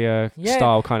glacier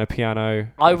style kind of piano.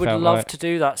 I would love to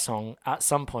do that song at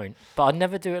some point, but I'd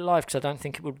never do it live because I don't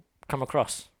think it would come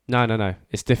across. No.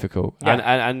 It's difficult.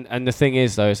 Yeah. And the thing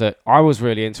is, though, is that I was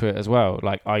really into it as well.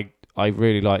 Like, I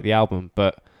really liked the album,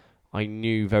 but I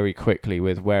knew very quickly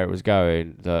with where it was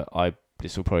going that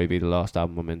this will probably be the last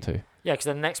album I'm into. Yeah, because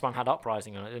the next one had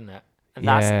Uprising on it, didn't it? And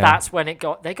that's when they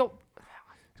got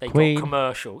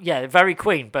commercial. Yeah, very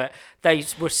Queen, but they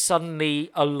were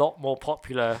suddenly a lot more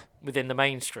popular within the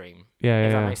mainstream.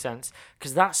 If that makes sense.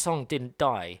 Because that song didn't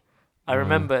die. I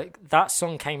remember that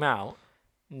song came out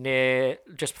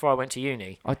just before I went to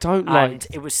uni. And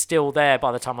it was still there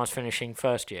by the time I was finishing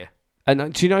first year.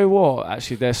 And do you know what?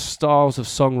 Actually, their styles of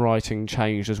songwriting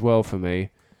changed as well for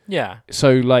me. Yeah.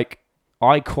 So, like,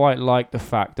 I quite like the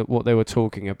fact that what they were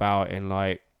talking about in,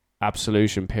 like,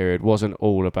 Absolution period wasn't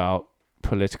all about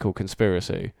political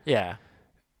conspiracy. Yeah.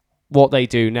 What they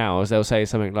do now is they'll say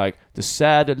something like, the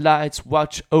satellites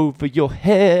watch over your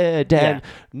head, and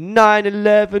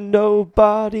 9/11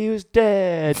 nobody was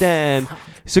dead, and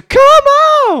so come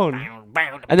on!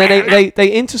 And then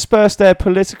they intersperse their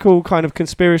political kind of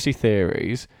conspiracy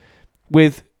theories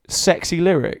with sexy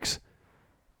lyrics.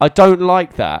 I don't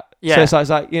like that. Yeah. So it's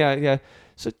like,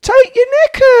 so take your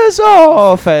knickers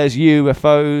off, there's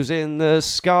UFOs in the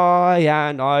sky,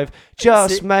 and I've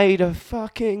just made a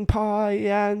fucking pie,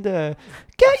 and get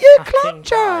your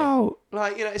clutch out.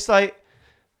 Like, it's like,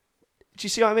 do you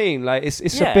see what I mean? Like, it's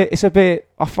a bit,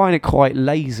 I find it quite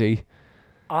lazy.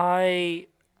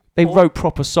 They wrote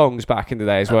proper songs back in the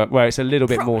days where it's a little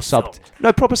bit more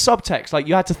proper subtext. Like,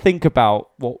 you had to think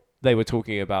about what they were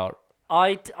talking about.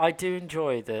 I do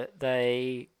enjoy that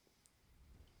they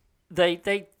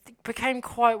became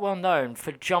quite well known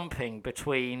for jumping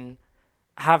between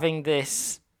having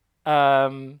this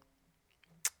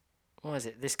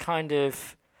this kind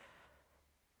of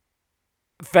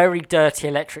very dirty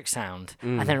electric sound,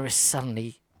 and then it was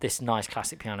suddenly this nice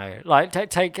classic piano. Like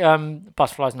take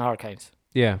Butterflies and Hurricanes.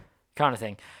 Yeah. Kind of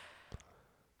thing.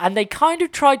 And they kind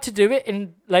of tried to do it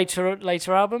in later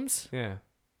albums. Yeah.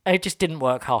 And it just didn't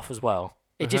work half as well.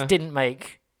 It just didn't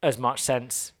make as much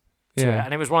sense to it.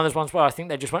 And it was one of those ones where I think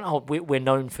they just went, we're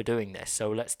known for doing this, so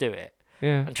let's do it.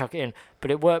 Yeah. And chuck it in.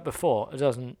 But it worked before. It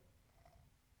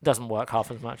doesn't work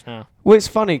half as much now. Well, it's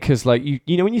funny because, like, you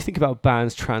know, when you think about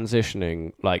bands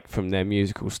transitioning, like, from their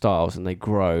musical styles and they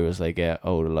grow as they get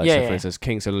older, like, for instance,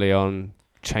 Kings of Leon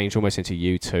changed almost into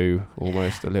U2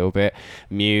 almost a little bit.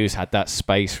 Muse had that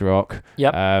space rock.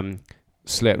 Yep.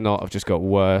 Slipknot have just got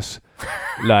worse.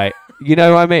 Like, you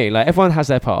know what I mean? Like, everyone has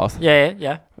their path.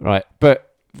 Yeah. Right. But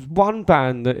one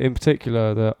band that in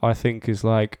particular that I think is,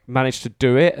 like, managed to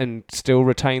do it and still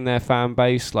retain their fan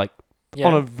base, like,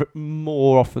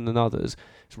 more often than others,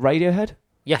 is Radiohead.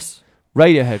 Yes.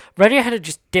 Radiohead are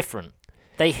just different.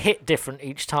 They hit different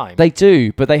each time. They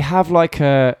do, but they have, like,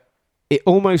 it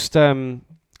almost...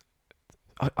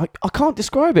 I can't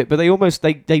describe it, but they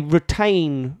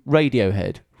retain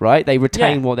Radiohead, right? They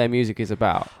retain what their music is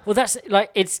about. Well, that's like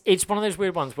it's one of those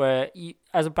weird ones where you,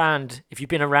 as a band, if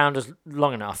you've been around as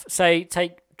long enough, say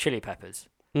take Chili Peppers,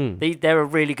 they're a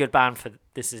really good band for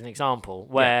this as an example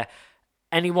where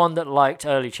anyone that liked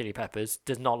early Chili Peppers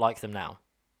does not like them now.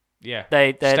 Yeah,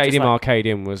 Stadium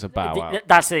Arcadium was a bow.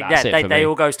 That's the thing. They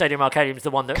all go Stadium Arcadium's the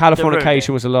one that Californication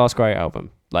was the last great album,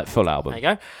 like full album.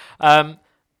 There you go.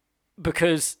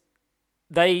 Because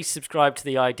they subscribe to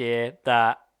the idea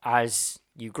that as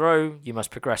you grow, you must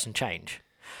progress and change.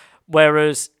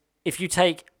 Whereas if you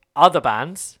take other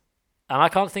bands, and I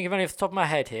can't think of any off the top of my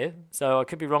head here, so I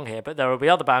could be wrong here, but there will be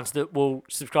other bands that will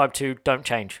subscribe to don't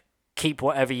change. Keep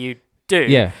whatever you do.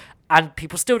 Yeah. And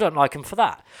people still don't like them for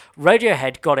that.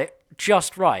 Radiohead got it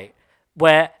just right,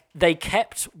 where they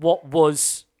kept what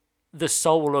was the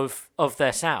soul of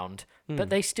their sound, but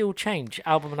they still change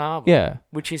album and album,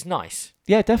 which is nice.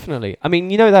 Yeah, definitely. I mean,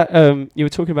 you know that you were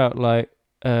talking about like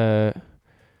the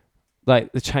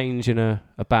change in a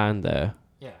band there,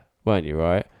 weren't you?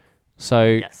 Right. So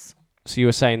yes. So you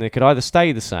were saying they could either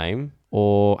stay the same,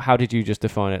 or how did you just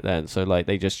define it then? So like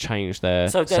they just changed their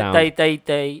sound.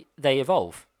 they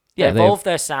evolve. They evolved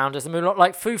their sound as they move along.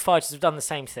 Like Foo Fighters have done the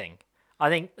same thing. I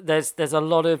think there's a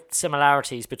lot of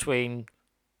similarities between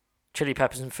Chili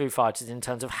Peppers and Foo Fighters in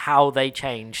terms of how they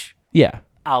change. Yeah.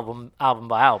 Album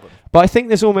by album. But I think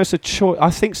there's almost a choice. I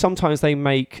think sometimes they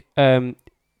make. I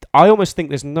almost think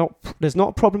there's not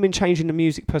a problem in changing the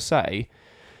music per se,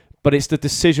 but it's the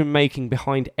decision making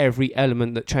behind every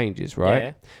element that changes, right?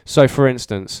 Yeah. So, for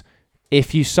instance,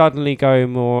 if you suddenly go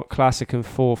more classic and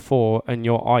 4/4, and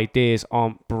your ideas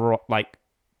aren't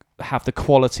have the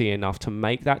quality enough to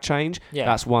make that change,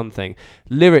 that's one thing.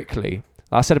 Lyrically,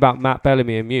 like I said about Matt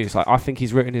Bellamy and Muse, like I think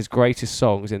he's written his greatest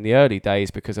songs in the early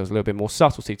days because there was a little bit more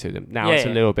subtlety to them. Now it's a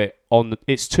little bit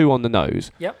it's too on the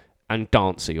nose, and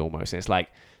dancey almost. And it's like,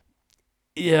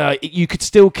 you could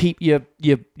still keep your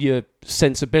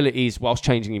sensibilities whilst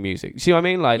changing your music. You see what I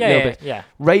mean? Like a little bit. Yeah.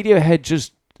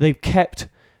 Radiohead they've kept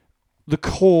the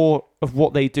core of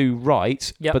what they do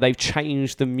right, but they've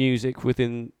changed the music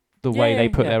within the way they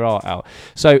put their art out.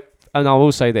 So, and I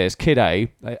will say this, Kid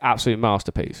A, absolute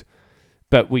masterpiece.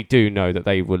 But we do know that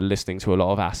they were listening to a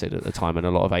lot of Acid at the time and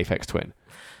a lot of Aphex Twin.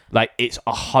 Like, it's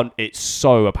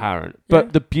so apparent.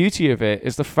 But the beauty of it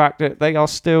is the fact that they're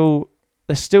still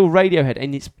Radiohead,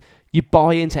 and you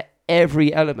buy into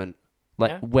every element,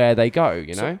 where they go,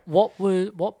 you know?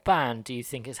 What band do you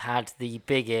think has had the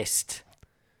biggest,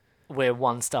 we're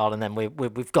one style and then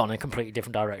we've gone in a completely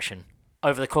different direction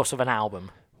over the course of an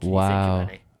album? Wow.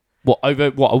 A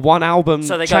one album?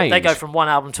 So they go from one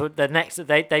album to the next.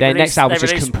 Their next album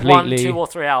just completely 1, 2, or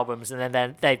 3 albums, and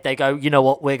then they go. You know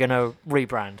what? We're gonna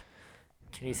rebrand.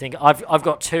 Can you think? I've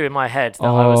got 2 in my head that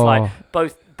I was like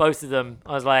both of them.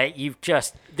 I was like, you've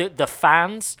just the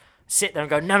fans sit there and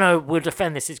go, no, we'll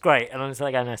defend this. It's great, and I'm just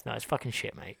like, no, it's fucking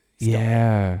shit, mate.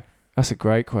 Stop. That's a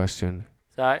great question.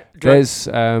 So there's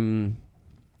I'm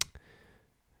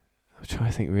trying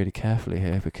to think really carefully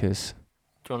here because.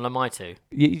 Do you want to know my 2?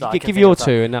 You give your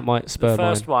 2, and that might spur mine. The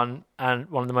first one, and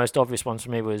one of the most obvious ones for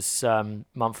me, was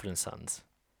Mumford & Sons.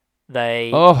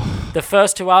 The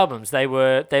first 2 albums, they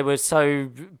were so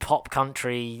pop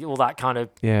country, all that kind of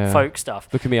folk stuff.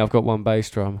 Look at me, I've got one bass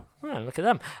drum. Oh, look at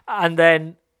them. And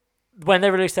then when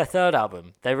they released their 3rd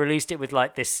album, they released it with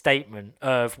like this statement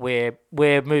of we're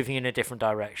moving in a different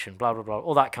direction, blah blah blah,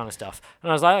 all that kind of stuff. And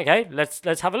I was like, okay,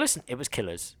 let's have a listen. It was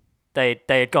Killers. They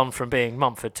had gone from being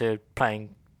Mumford to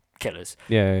playing Killers.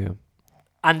 Yeah.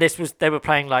 And they were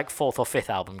playing like 4th or 5th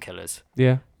album Killers.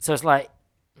 Yeah. So it's like,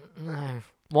 no,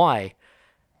 why?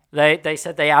 They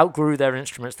said they outgrew their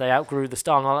instruments, they outgrew the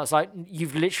style, and all that. It's like,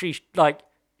 you've literally like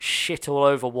shit all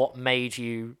over what made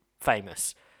you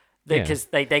famous. Because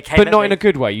they came, but not in a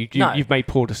good way. You've made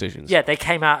poor decisions. Yeah, they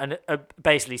came out and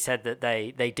basically said that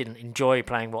they didn't enjoy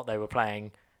playing what they were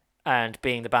playing. And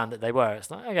being the band that they were,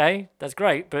 it's like, okay, that's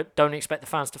great, but don't expect the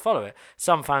fans to follow it.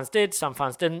 Some fans did, some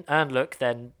fans didn't, and look,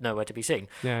 they're nowhere to be seen.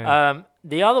 Yeah.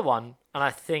 The other one, and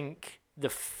I think the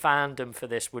fandom for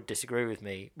this would disagree with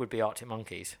me, would be Arctic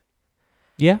Monkeys.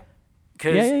 Yeah.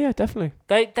 Yeah, definitely.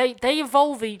 They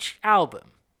evolve each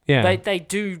album. Yeah. They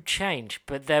do change,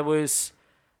 but there was,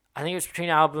 I think it was between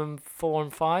album 4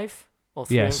 and 5, or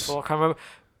 3 and 4, I can't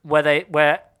remember,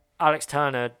 where Alex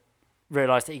Turner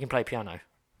realised that he can play piano.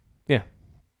 Yeah.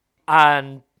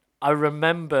 And I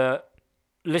remember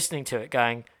listening to it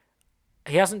going,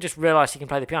 he hasn't just realised he can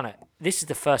play the piano. This is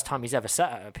the first time he's ever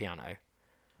sat at a piano.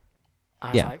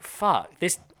 I was like, fuck,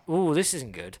 this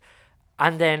isn't good.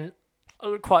 And then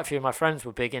quite a few of my friends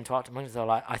were big into Arctic Monkeys. They were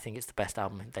like, I think it's the best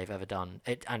album they've ever done.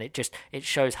 It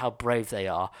shows how brave they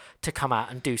are to come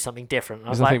out and do something different. And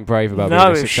There's nothing brave about being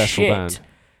a successful band.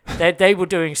 They were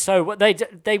doing so well. They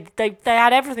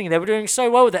had everything. They were doing so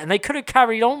well with it, and they could have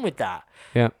carried on with that.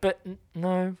 Yeah. But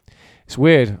no. It's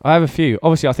weird. I have a few.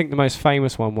 Obviously, I think the most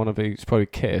famous one is probably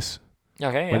Kiss.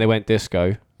 Okay. When they went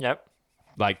disco. Yep.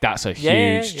 Like, that's a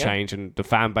huge change, and the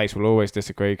fan base will always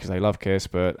disagree because they love Kiss,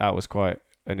 but that was quite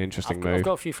an interesting move. I've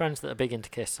got a few friends that are big into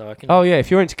Kiss, so I can. Oh yeah, if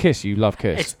you're into Kiss, you love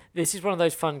Kiss. This is one of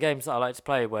those fun games that I like to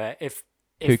play where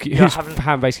whose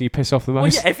fan base can you piss off the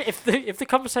most? Well, yeah, if the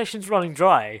conversation's running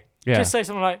dry, just say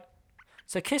something like,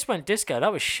 "So Kiss went disco.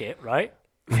 That was shit, right?"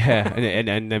 Yeah, and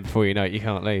then before you know it, you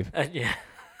can't leave. Yeah.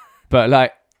 But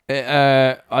like,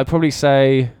 I'd probably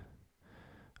say,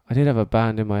 I did have a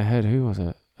band in my head. Who was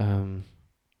it?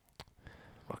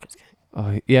 Rockets Gang.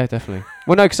 Oh yeah, definitely.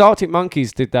 Well, no, because Arctic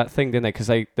Monkeys did that thing, didn't they? Because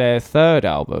their 3rd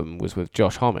album was with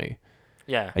Josh Homme.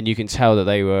 Yeah. And you can tell that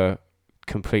they were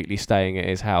completely staying at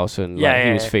his house, and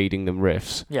he was feeding them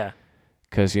riffs. Yeah.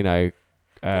 Because that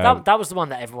was the one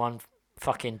that everyone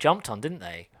fucking jumped on, didn't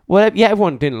they? Well, yeah,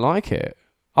 everyone didn't like it.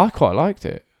 I quite liked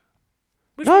it.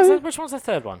 Which one's the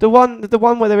 3rd one? The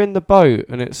one where they're in the boat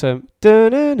and it's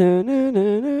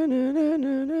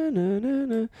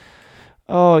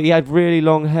Oh, he had really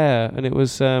long hair, and it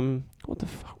was what the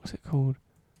fuck was it called?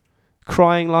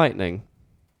 Crying Lightning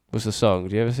was the song.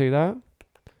 Did you ever see that?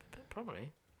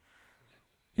 Probably.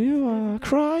 You are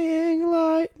crying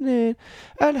lightning,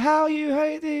 and how you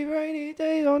hate the rainy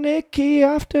days on icky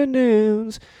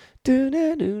afternoons. 1,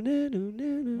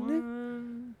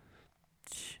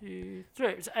 2,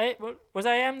 3. Was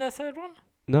AM the third one?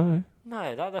 No.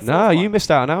 No, that the fourth No, one. you missed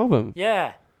out an album.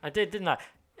 Yeah, I did, didn't I?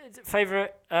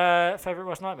 Favorite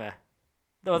Worst Nightmare.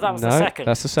 Oh, that was no, the second.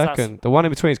 That's the second. The one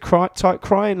in between is type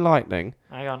Crying Lightning.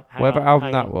 Hang on. Whatever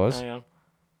album that was. Hang on.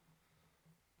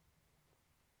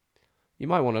 You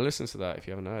might want to listen to that if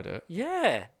you haven't heard it.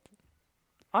 Yeah.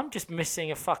 I'm just missing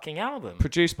a fucking album.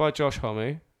 Produced by Josh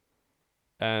Homme.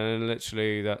 And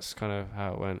literally, that's kind of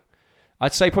how it went.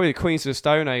 I'd say probably the Queens of the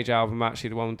Stone Age album, actually,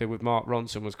 the one we did with Mark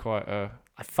Ronson, was quite a...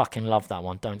 I fucking love that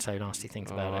one. Don't say nasty things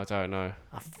about it. I don't know.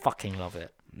 I fucking love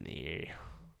it. Yeah.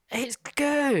 It's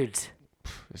good.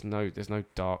 There's no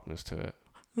darkness to it.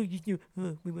 We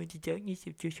want the darkness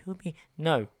of Josh Homme.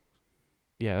 No.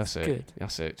 Yeah, that's it. Good.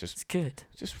 That's it. It's good.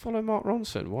 Just follow Mark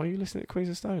Ronson. Why are you listening to Queens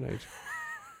of Stone Age?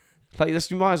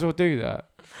 You might as well do that.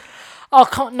 Oh,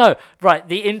 can't no. Right,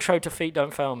 the intro to Feet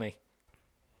Don't Fail Me.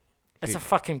 It's a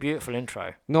fucking beautiful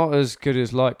intro. Not as good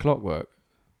as Like Clockwork.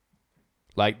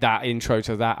 Like that intro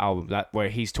to that album, where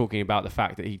he's talking about the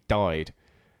fact that he died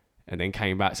and then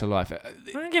came back to life. I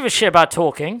don't give a shit about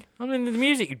talking. I mean, the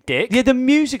music, you dick. Yeah, the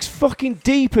music's fucking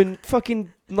deep and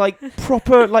fucking like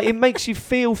proper. Like it makes you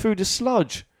feel through the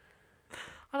sludge.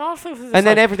 And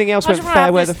then everything else went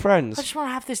fair weather friends. I just want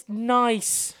to have this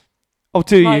nice. Oh,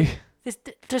 do you?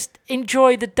 Just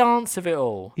enjoy the dance of it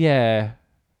all. Yeah.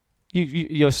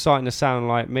 You're starting to sound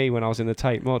like me when I was in the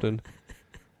Tate Modern.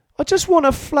 I just want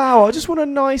a flower. I just want a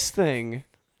nice thing.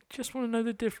 Just want to know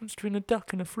the difference between a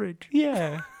duck and a fridge.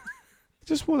 Yeah.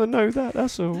 Just want to know that.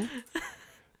 That's all.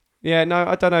 Yeah, no,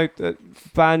 I don't know.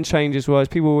 Band changes wise,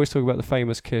 people always talk about the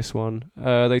famous Kiss one.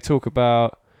 They talk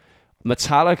about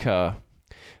Metallica.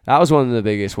 That was one of the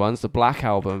biggest ones, the Black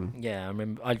Album. Yeah, I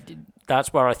remember.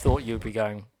 That's where I thought you'd be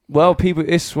going. Well,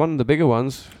 it's one of the bigger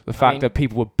ones. The fact that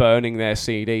people were burning their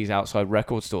CDs outside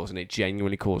record stores and it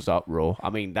genuinely caused uproar. I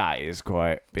mean, that is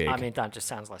quite big. I mean, that just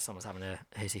sounds like someone's having a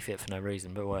hissy fit for no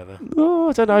reason, but whatever. Oh,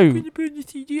 I don't know. I'm going to burn the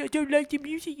CD. I don't like the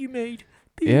music you made.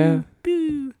 Boo, yeah.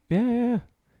 Boo. Yeah. Well,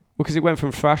 because it went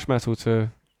from thrash metal to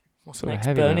what's next?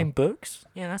 Burning books?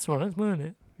 Yeah, that's one, isn't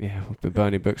it? Yeah, we've been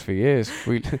burning books for years.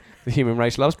 The human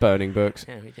race loves burning books.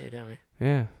 Yeah, we do, don't we?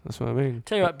 Yeah, that's what I mean.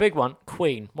 Tell you what, big one,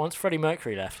 Queen. Once Freddie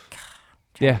Mercury left,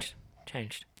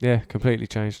 changed. Yeah, completely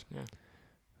changed. Yeah.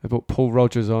 They brought Paul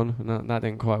Rodgers on, and that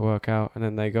didn't quite work out. And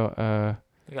then they got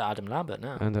Adam Lambert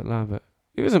now. And Lambert.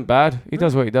 He wasn't bad. He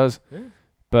does what he does. Yeah.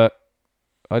 But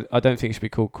I don't think he should be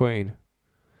called Queen.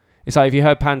 It's like, have you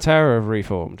heard Pantera have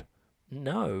reformed?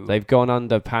 No. They've gone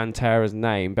under Pantera's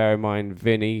name. Bear in mind,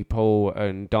 Vinnie, Paul,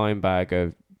 and Dimebag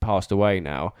have passed away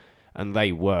now, and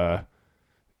they were.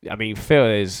 I mean, Phil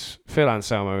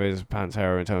Anselmo is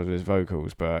Pantera in terms of his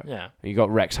vocals, but you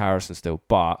got Rex Harrison still.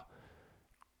 But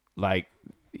like,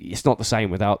 it's not the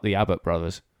same without the Abbott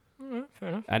brothers. Fair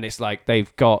enough. And it's like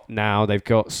they've got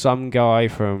some guy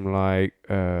from like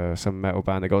some metal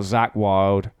band. They got Zakk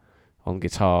Wylde on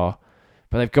guitar,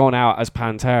 but they've gone out as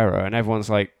Pantera, and everyone's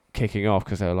like kicking off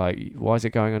because they're like, why is it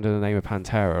going under the name of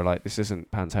Pantera? Like, this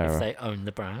isn't Pantera. If they own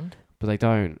the brand. But they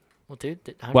don't. Well,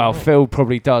 dude. Well, Phil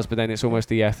probably does, but then it's almost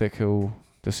the ethical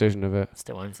decision of it.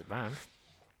 Still owns the brand.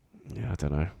 Yeah, I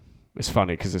don't know. It's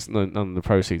funny because none of the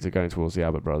proceeds are going towards the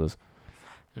Abbott brothers.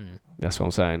 That's what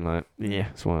I'm saying. Like, yeah,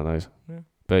 it's one of those. Yeah.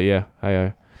 But yeah,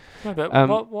 hey-oh. No,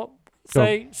 but what?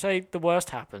 Say the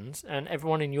worst happens and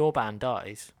everyone in your band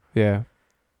dies. Yeah.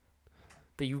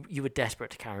 But you were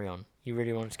desperate to carry on. You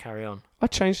really wanted to carry on. I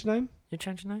changed the name. You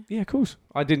changed the name? Yeah, of course.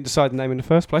 I didn't decide the name in the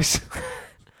first place.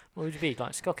 What would you be?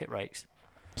 Like Scocket Rakes?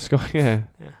 Yeah.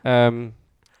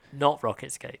 Not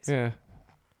Rocket Skates. Yeah.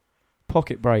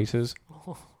 Pocket Braces.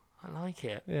 Oh, I like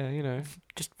it. Yeah, you know.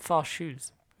 Just fast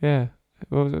shoes. Yeah.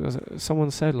 Well,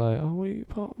 someone said like, "Oh,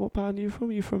 what band are you from?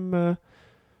 Are you from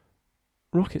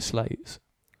Rocket Slates?"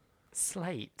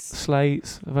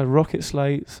 Slates. I've had Rocket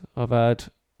Slates. I've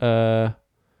had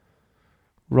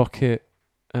Rocket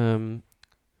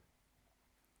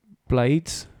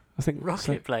Blades. I think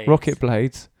Rocket Blades. Rocket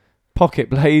Blades. Pocket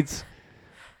Blades.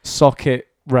 Socket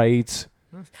Raids.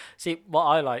 See, what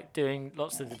I like doing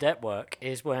lots of the dep work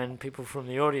is when people from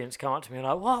the audience come up to me and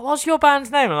like, what's your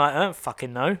band's name? I'm like, I don't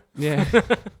fucking know. Yeah.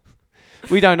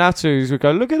 We don't have to. We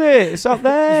go, look at it. It's up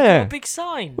there. We've got a big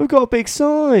sign. We've got a big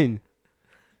sign.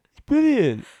 It's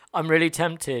brilliant. I'm really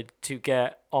tempted to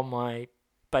get on my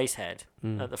bass head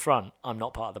at the front. I'm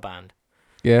not part of the band.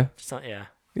 Yeah. Just like, yeah.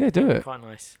 Yeah, do it. Quite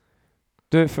nice.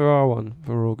 Do it for our one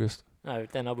for August. No,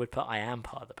 then I would put I am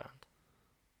part of the band.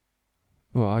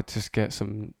 Well, I'd just get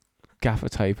some gaffer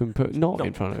tape and put not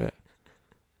in front of it.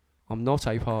 I'm not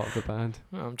a part of the band.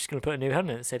 No, I'm just going to put a new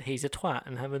helmet that said he's a twat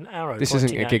and have an arrow. This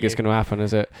isn't a gig that's going to happen,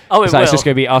 is it? Oh, it will. It's just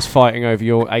going to be us fighting over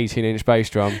your 18-inch bass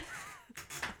drum.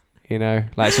 You know,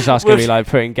 like it's just us going to be like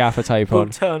putting gaffer tape on. We'll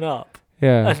turn up.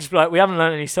 Yeah. And just be like, we haven't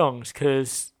learned any songs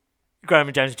because Graham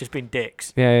and James have just been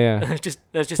dicks. Yeah.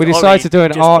 there's just we decided to do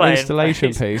an art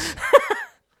installation piece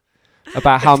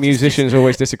about how musicians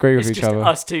always disagree with each other.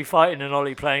 Us two fighting and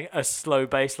Ollie playing a slow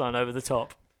bass line over the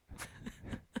top.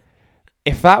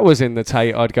 If that was in the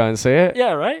Tate, I'd go and see it.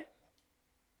 Yeah, right?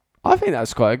 I think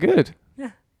that's quite good.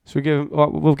 Yeah. So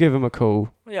we'll give them a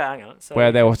call. Yeah, hang on. So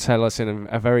where they'll tell us in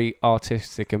a very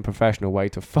artistic and professional way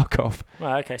to fuck off.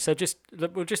 Right, okay. So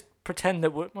we'll just pretend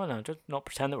that just not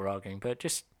pretend that we're arguing, but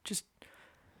just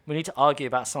we need to argue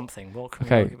about something. What can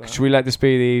we argue about? Should we let this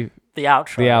be the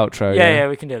outro? The outro. Yeah,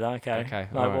 we can do that. Okay. Okay.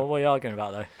 Right, right. What are you arguing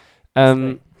about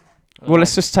though? Well,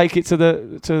 let's just take it to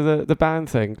the band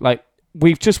thing. Like,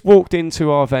 we've just walked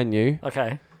into our venue.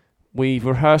 Okay. We've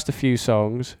rehearsed a few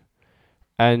songs,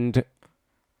 and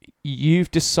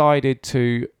you've decided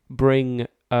to bring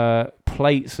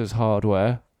plates as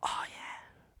hardware. Oh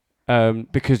yeah.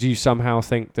 Because you somehow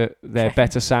think that they're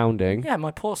better sounding. Yeah,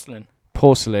 my porcelain.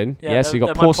 Porcelain. Yeah, yes, so you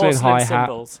got porcelain hi-hat.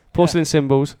 Porcelain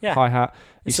cymbals, hi-hat.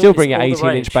 You still bring your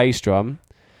 18-inch bass drum.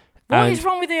 What is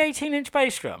wrong with the 18-inch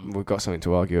bass drum? We've got something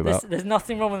to argue about. There's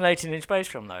nothing wrong with an 18-inch bass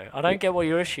drum, though. I don't get what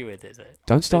your issue with is it.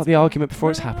 Don't start the argument before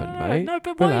it's happened, mate. No,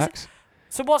 but relax.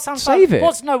 So what sounds Save bad?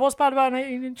 it. What's bad about an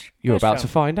 18-inch? You're about to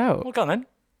find out. Well, go on then.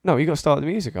 No, you got to start the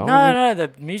music, aren't you? No,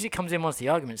 the music comes in once the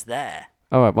argument's there.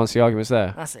 All right, once the argument's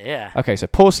there. That's it, yeah. Okay, so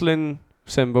porcelain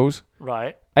cymbals.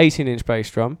 Right. 18-inch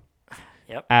bass drum.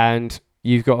 Yep. And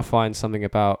you've got to find something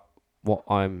about what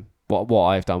I've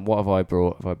done. What have I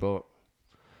brought? Have I brought?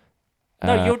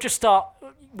 No,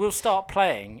 we'll start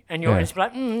playing, and you'll just be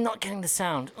like, not getting the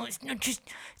sound. Oh,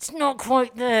 it's not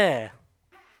quite there.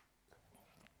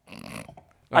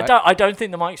 Right. I don't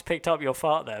think the mic's picked up your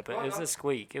fart there, but it was a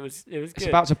squeak. It was good.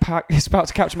 It's about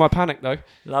to capture my panic though.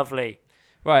 Lovely.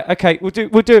 Right, okay, we'll do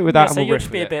it with that. So you'll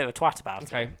just be a bit of a twat about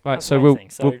it. Okay, right. So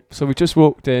we just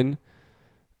walked in,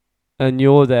 and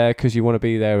you're there because you want to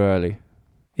be there early.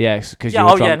 Yes, because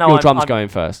your drum's going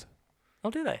first. Oh,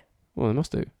 do they? Well, they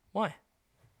must do. Why?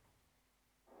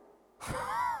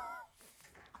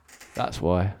 That's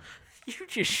why. You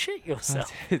just shit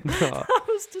yourself. I did not. That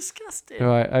was disgusting.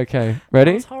 Right, okay.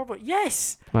 Ready? That was horrible.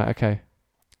 Yes. Right, okay.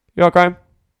 You alright, Graham?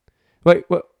 Wait,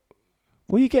 what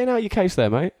are you getting out of your case there,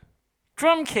 mate?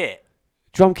 Drum kit.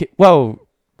 Drum kit. Well,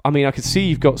 I mean, I can see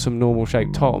you've got some normal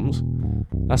shaped toms.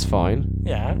 That's fine.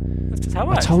 Yeah, that's just how it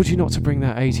works. I told you not to bring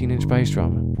that 18-inch bass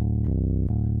drum.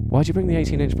 Why'd you bring the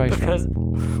 18-inch bass drum? Because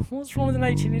what's wrong with an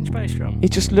 18-inch bass drum?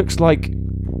 It just looks like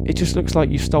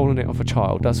you've stolen it off a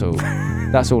child. That's all.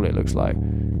 That's all it looks like.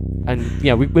 And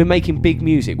yeah, we're making big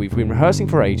music. We've been rehearsing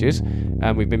for ages,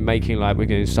 and we've been making we're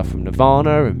doing stuff from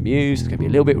Nirvana and Muse. It's gonna be a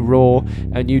little bit raw.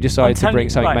 And you decided to bring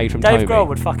something made from Dave Tommy. Grohl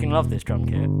would fucking love this drum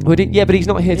kit. Well, but he's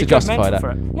not here to justify that.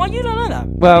 Why you don't know that?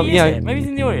 Well, maybe he's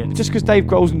in the audience. Just because Dave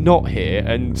Grohl's not here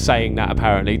and saying that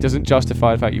apparently doesn't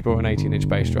justify the fact you brought an 18-inch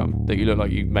bass drum that you look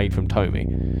like you made from Tommy,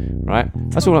 right?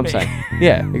 That's all I'm saying.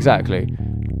 Yeah, exactly.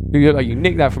 You look like you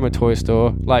nicked that from a toy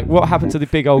store. Like, what happened to the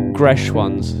big old Gresh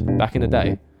ones back in the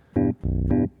day?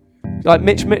 Like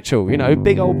Mitch Mitchell,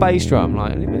 big old bass drum.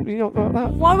 Like, you not got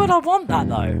that? Why would I want that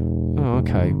though? Oh,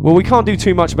 okay. Well, we can't do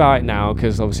too much about it now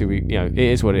because obviously it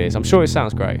is what it is. I'm sure it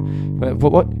sounds great, but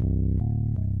what?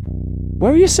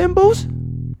 Where are your cymbals?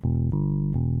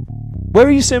 Where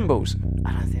are your cymbals?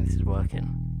 I don't think this is working.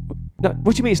 No,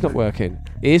 what do you mean it's not working?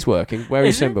 It is working. Where are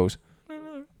your cymbals?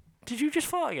 No. Did you just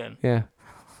fart again? Yeah.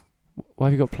 Why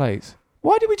have you got plates?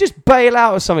 Why did we just bail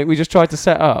out of something we just tried to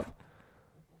set up?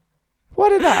 Why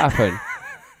did that happen?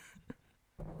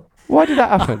 Why did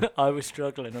that happen? I was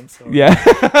struggling, I'm sorry. Yeah,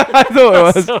 I thought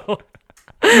it was.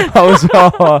 I was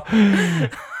lost.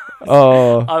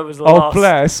 Oh,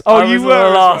 bless. Oh, you were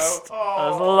lost. Well. Oh. I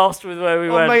was lost with where we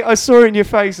went. Mate, I saw it in your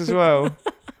face as well.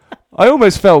 I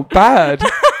almost felt bad.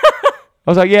 I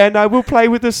was like, yeah, no, we'll play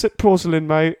with the porcelain,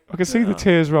 mate. I can see the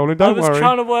tears rolling, don't worry. I was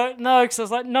trying to work... No, because I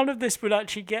was like, none of this would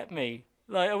actually get me.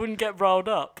 Like, I wouldn't get riled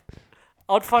up.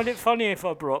 I'd find it funny if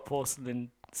I brought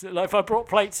porcelain... Like, if I brought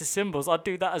plates as cymbals, I'd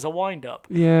do that as a wind-up.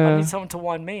 Yeah. I need someone to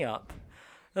wind me up.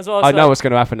 That's what I know what's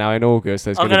going to happen now in August.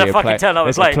 There's going to be a plate. I'm going to fucking turn up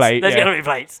with plates. There's going to be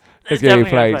plates. There's going to be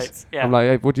plates. Yeah. I'm like,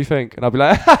 hey, what do you think? And I'll be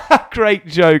like, great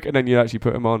joke. And then you actually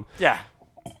put them on. Yeah.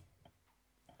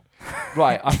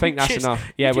 Right, I think that's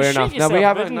enough. Yeah, we're enough. No, we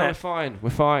haven't. No, we're fine. We're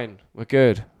fine. We're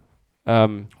good.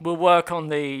 We'll work on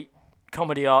the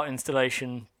comedy art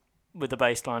installation with the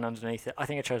bass line underneath it. I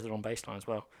think I chose the wrong bass line as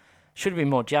well. Should have been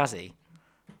more jazzy.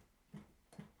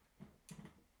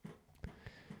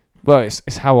 Well,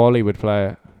 it's how Ollie would play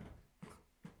it.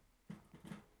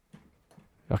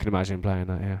 I can imagine him playing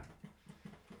that, yeah.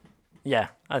 Yeah,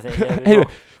 I think. Yeah, anyway,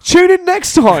 tune in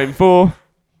next time for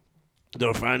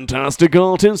the Fantastic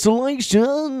Art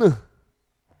Installation.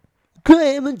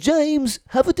 Graham and James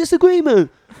have a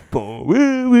disagreement. How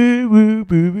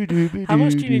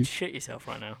much do you need to shit yourself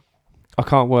right now? I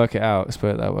can't work it out, let's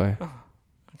put it that way. Oh, okay.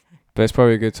 But it's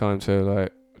probably a good time to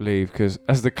like leave, because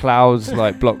as the clouds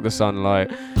like block the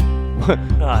sunlight,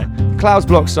 right. Clouds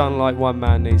block sunlight, one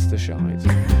man needs to shine.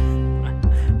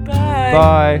 Bye.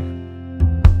 Bye.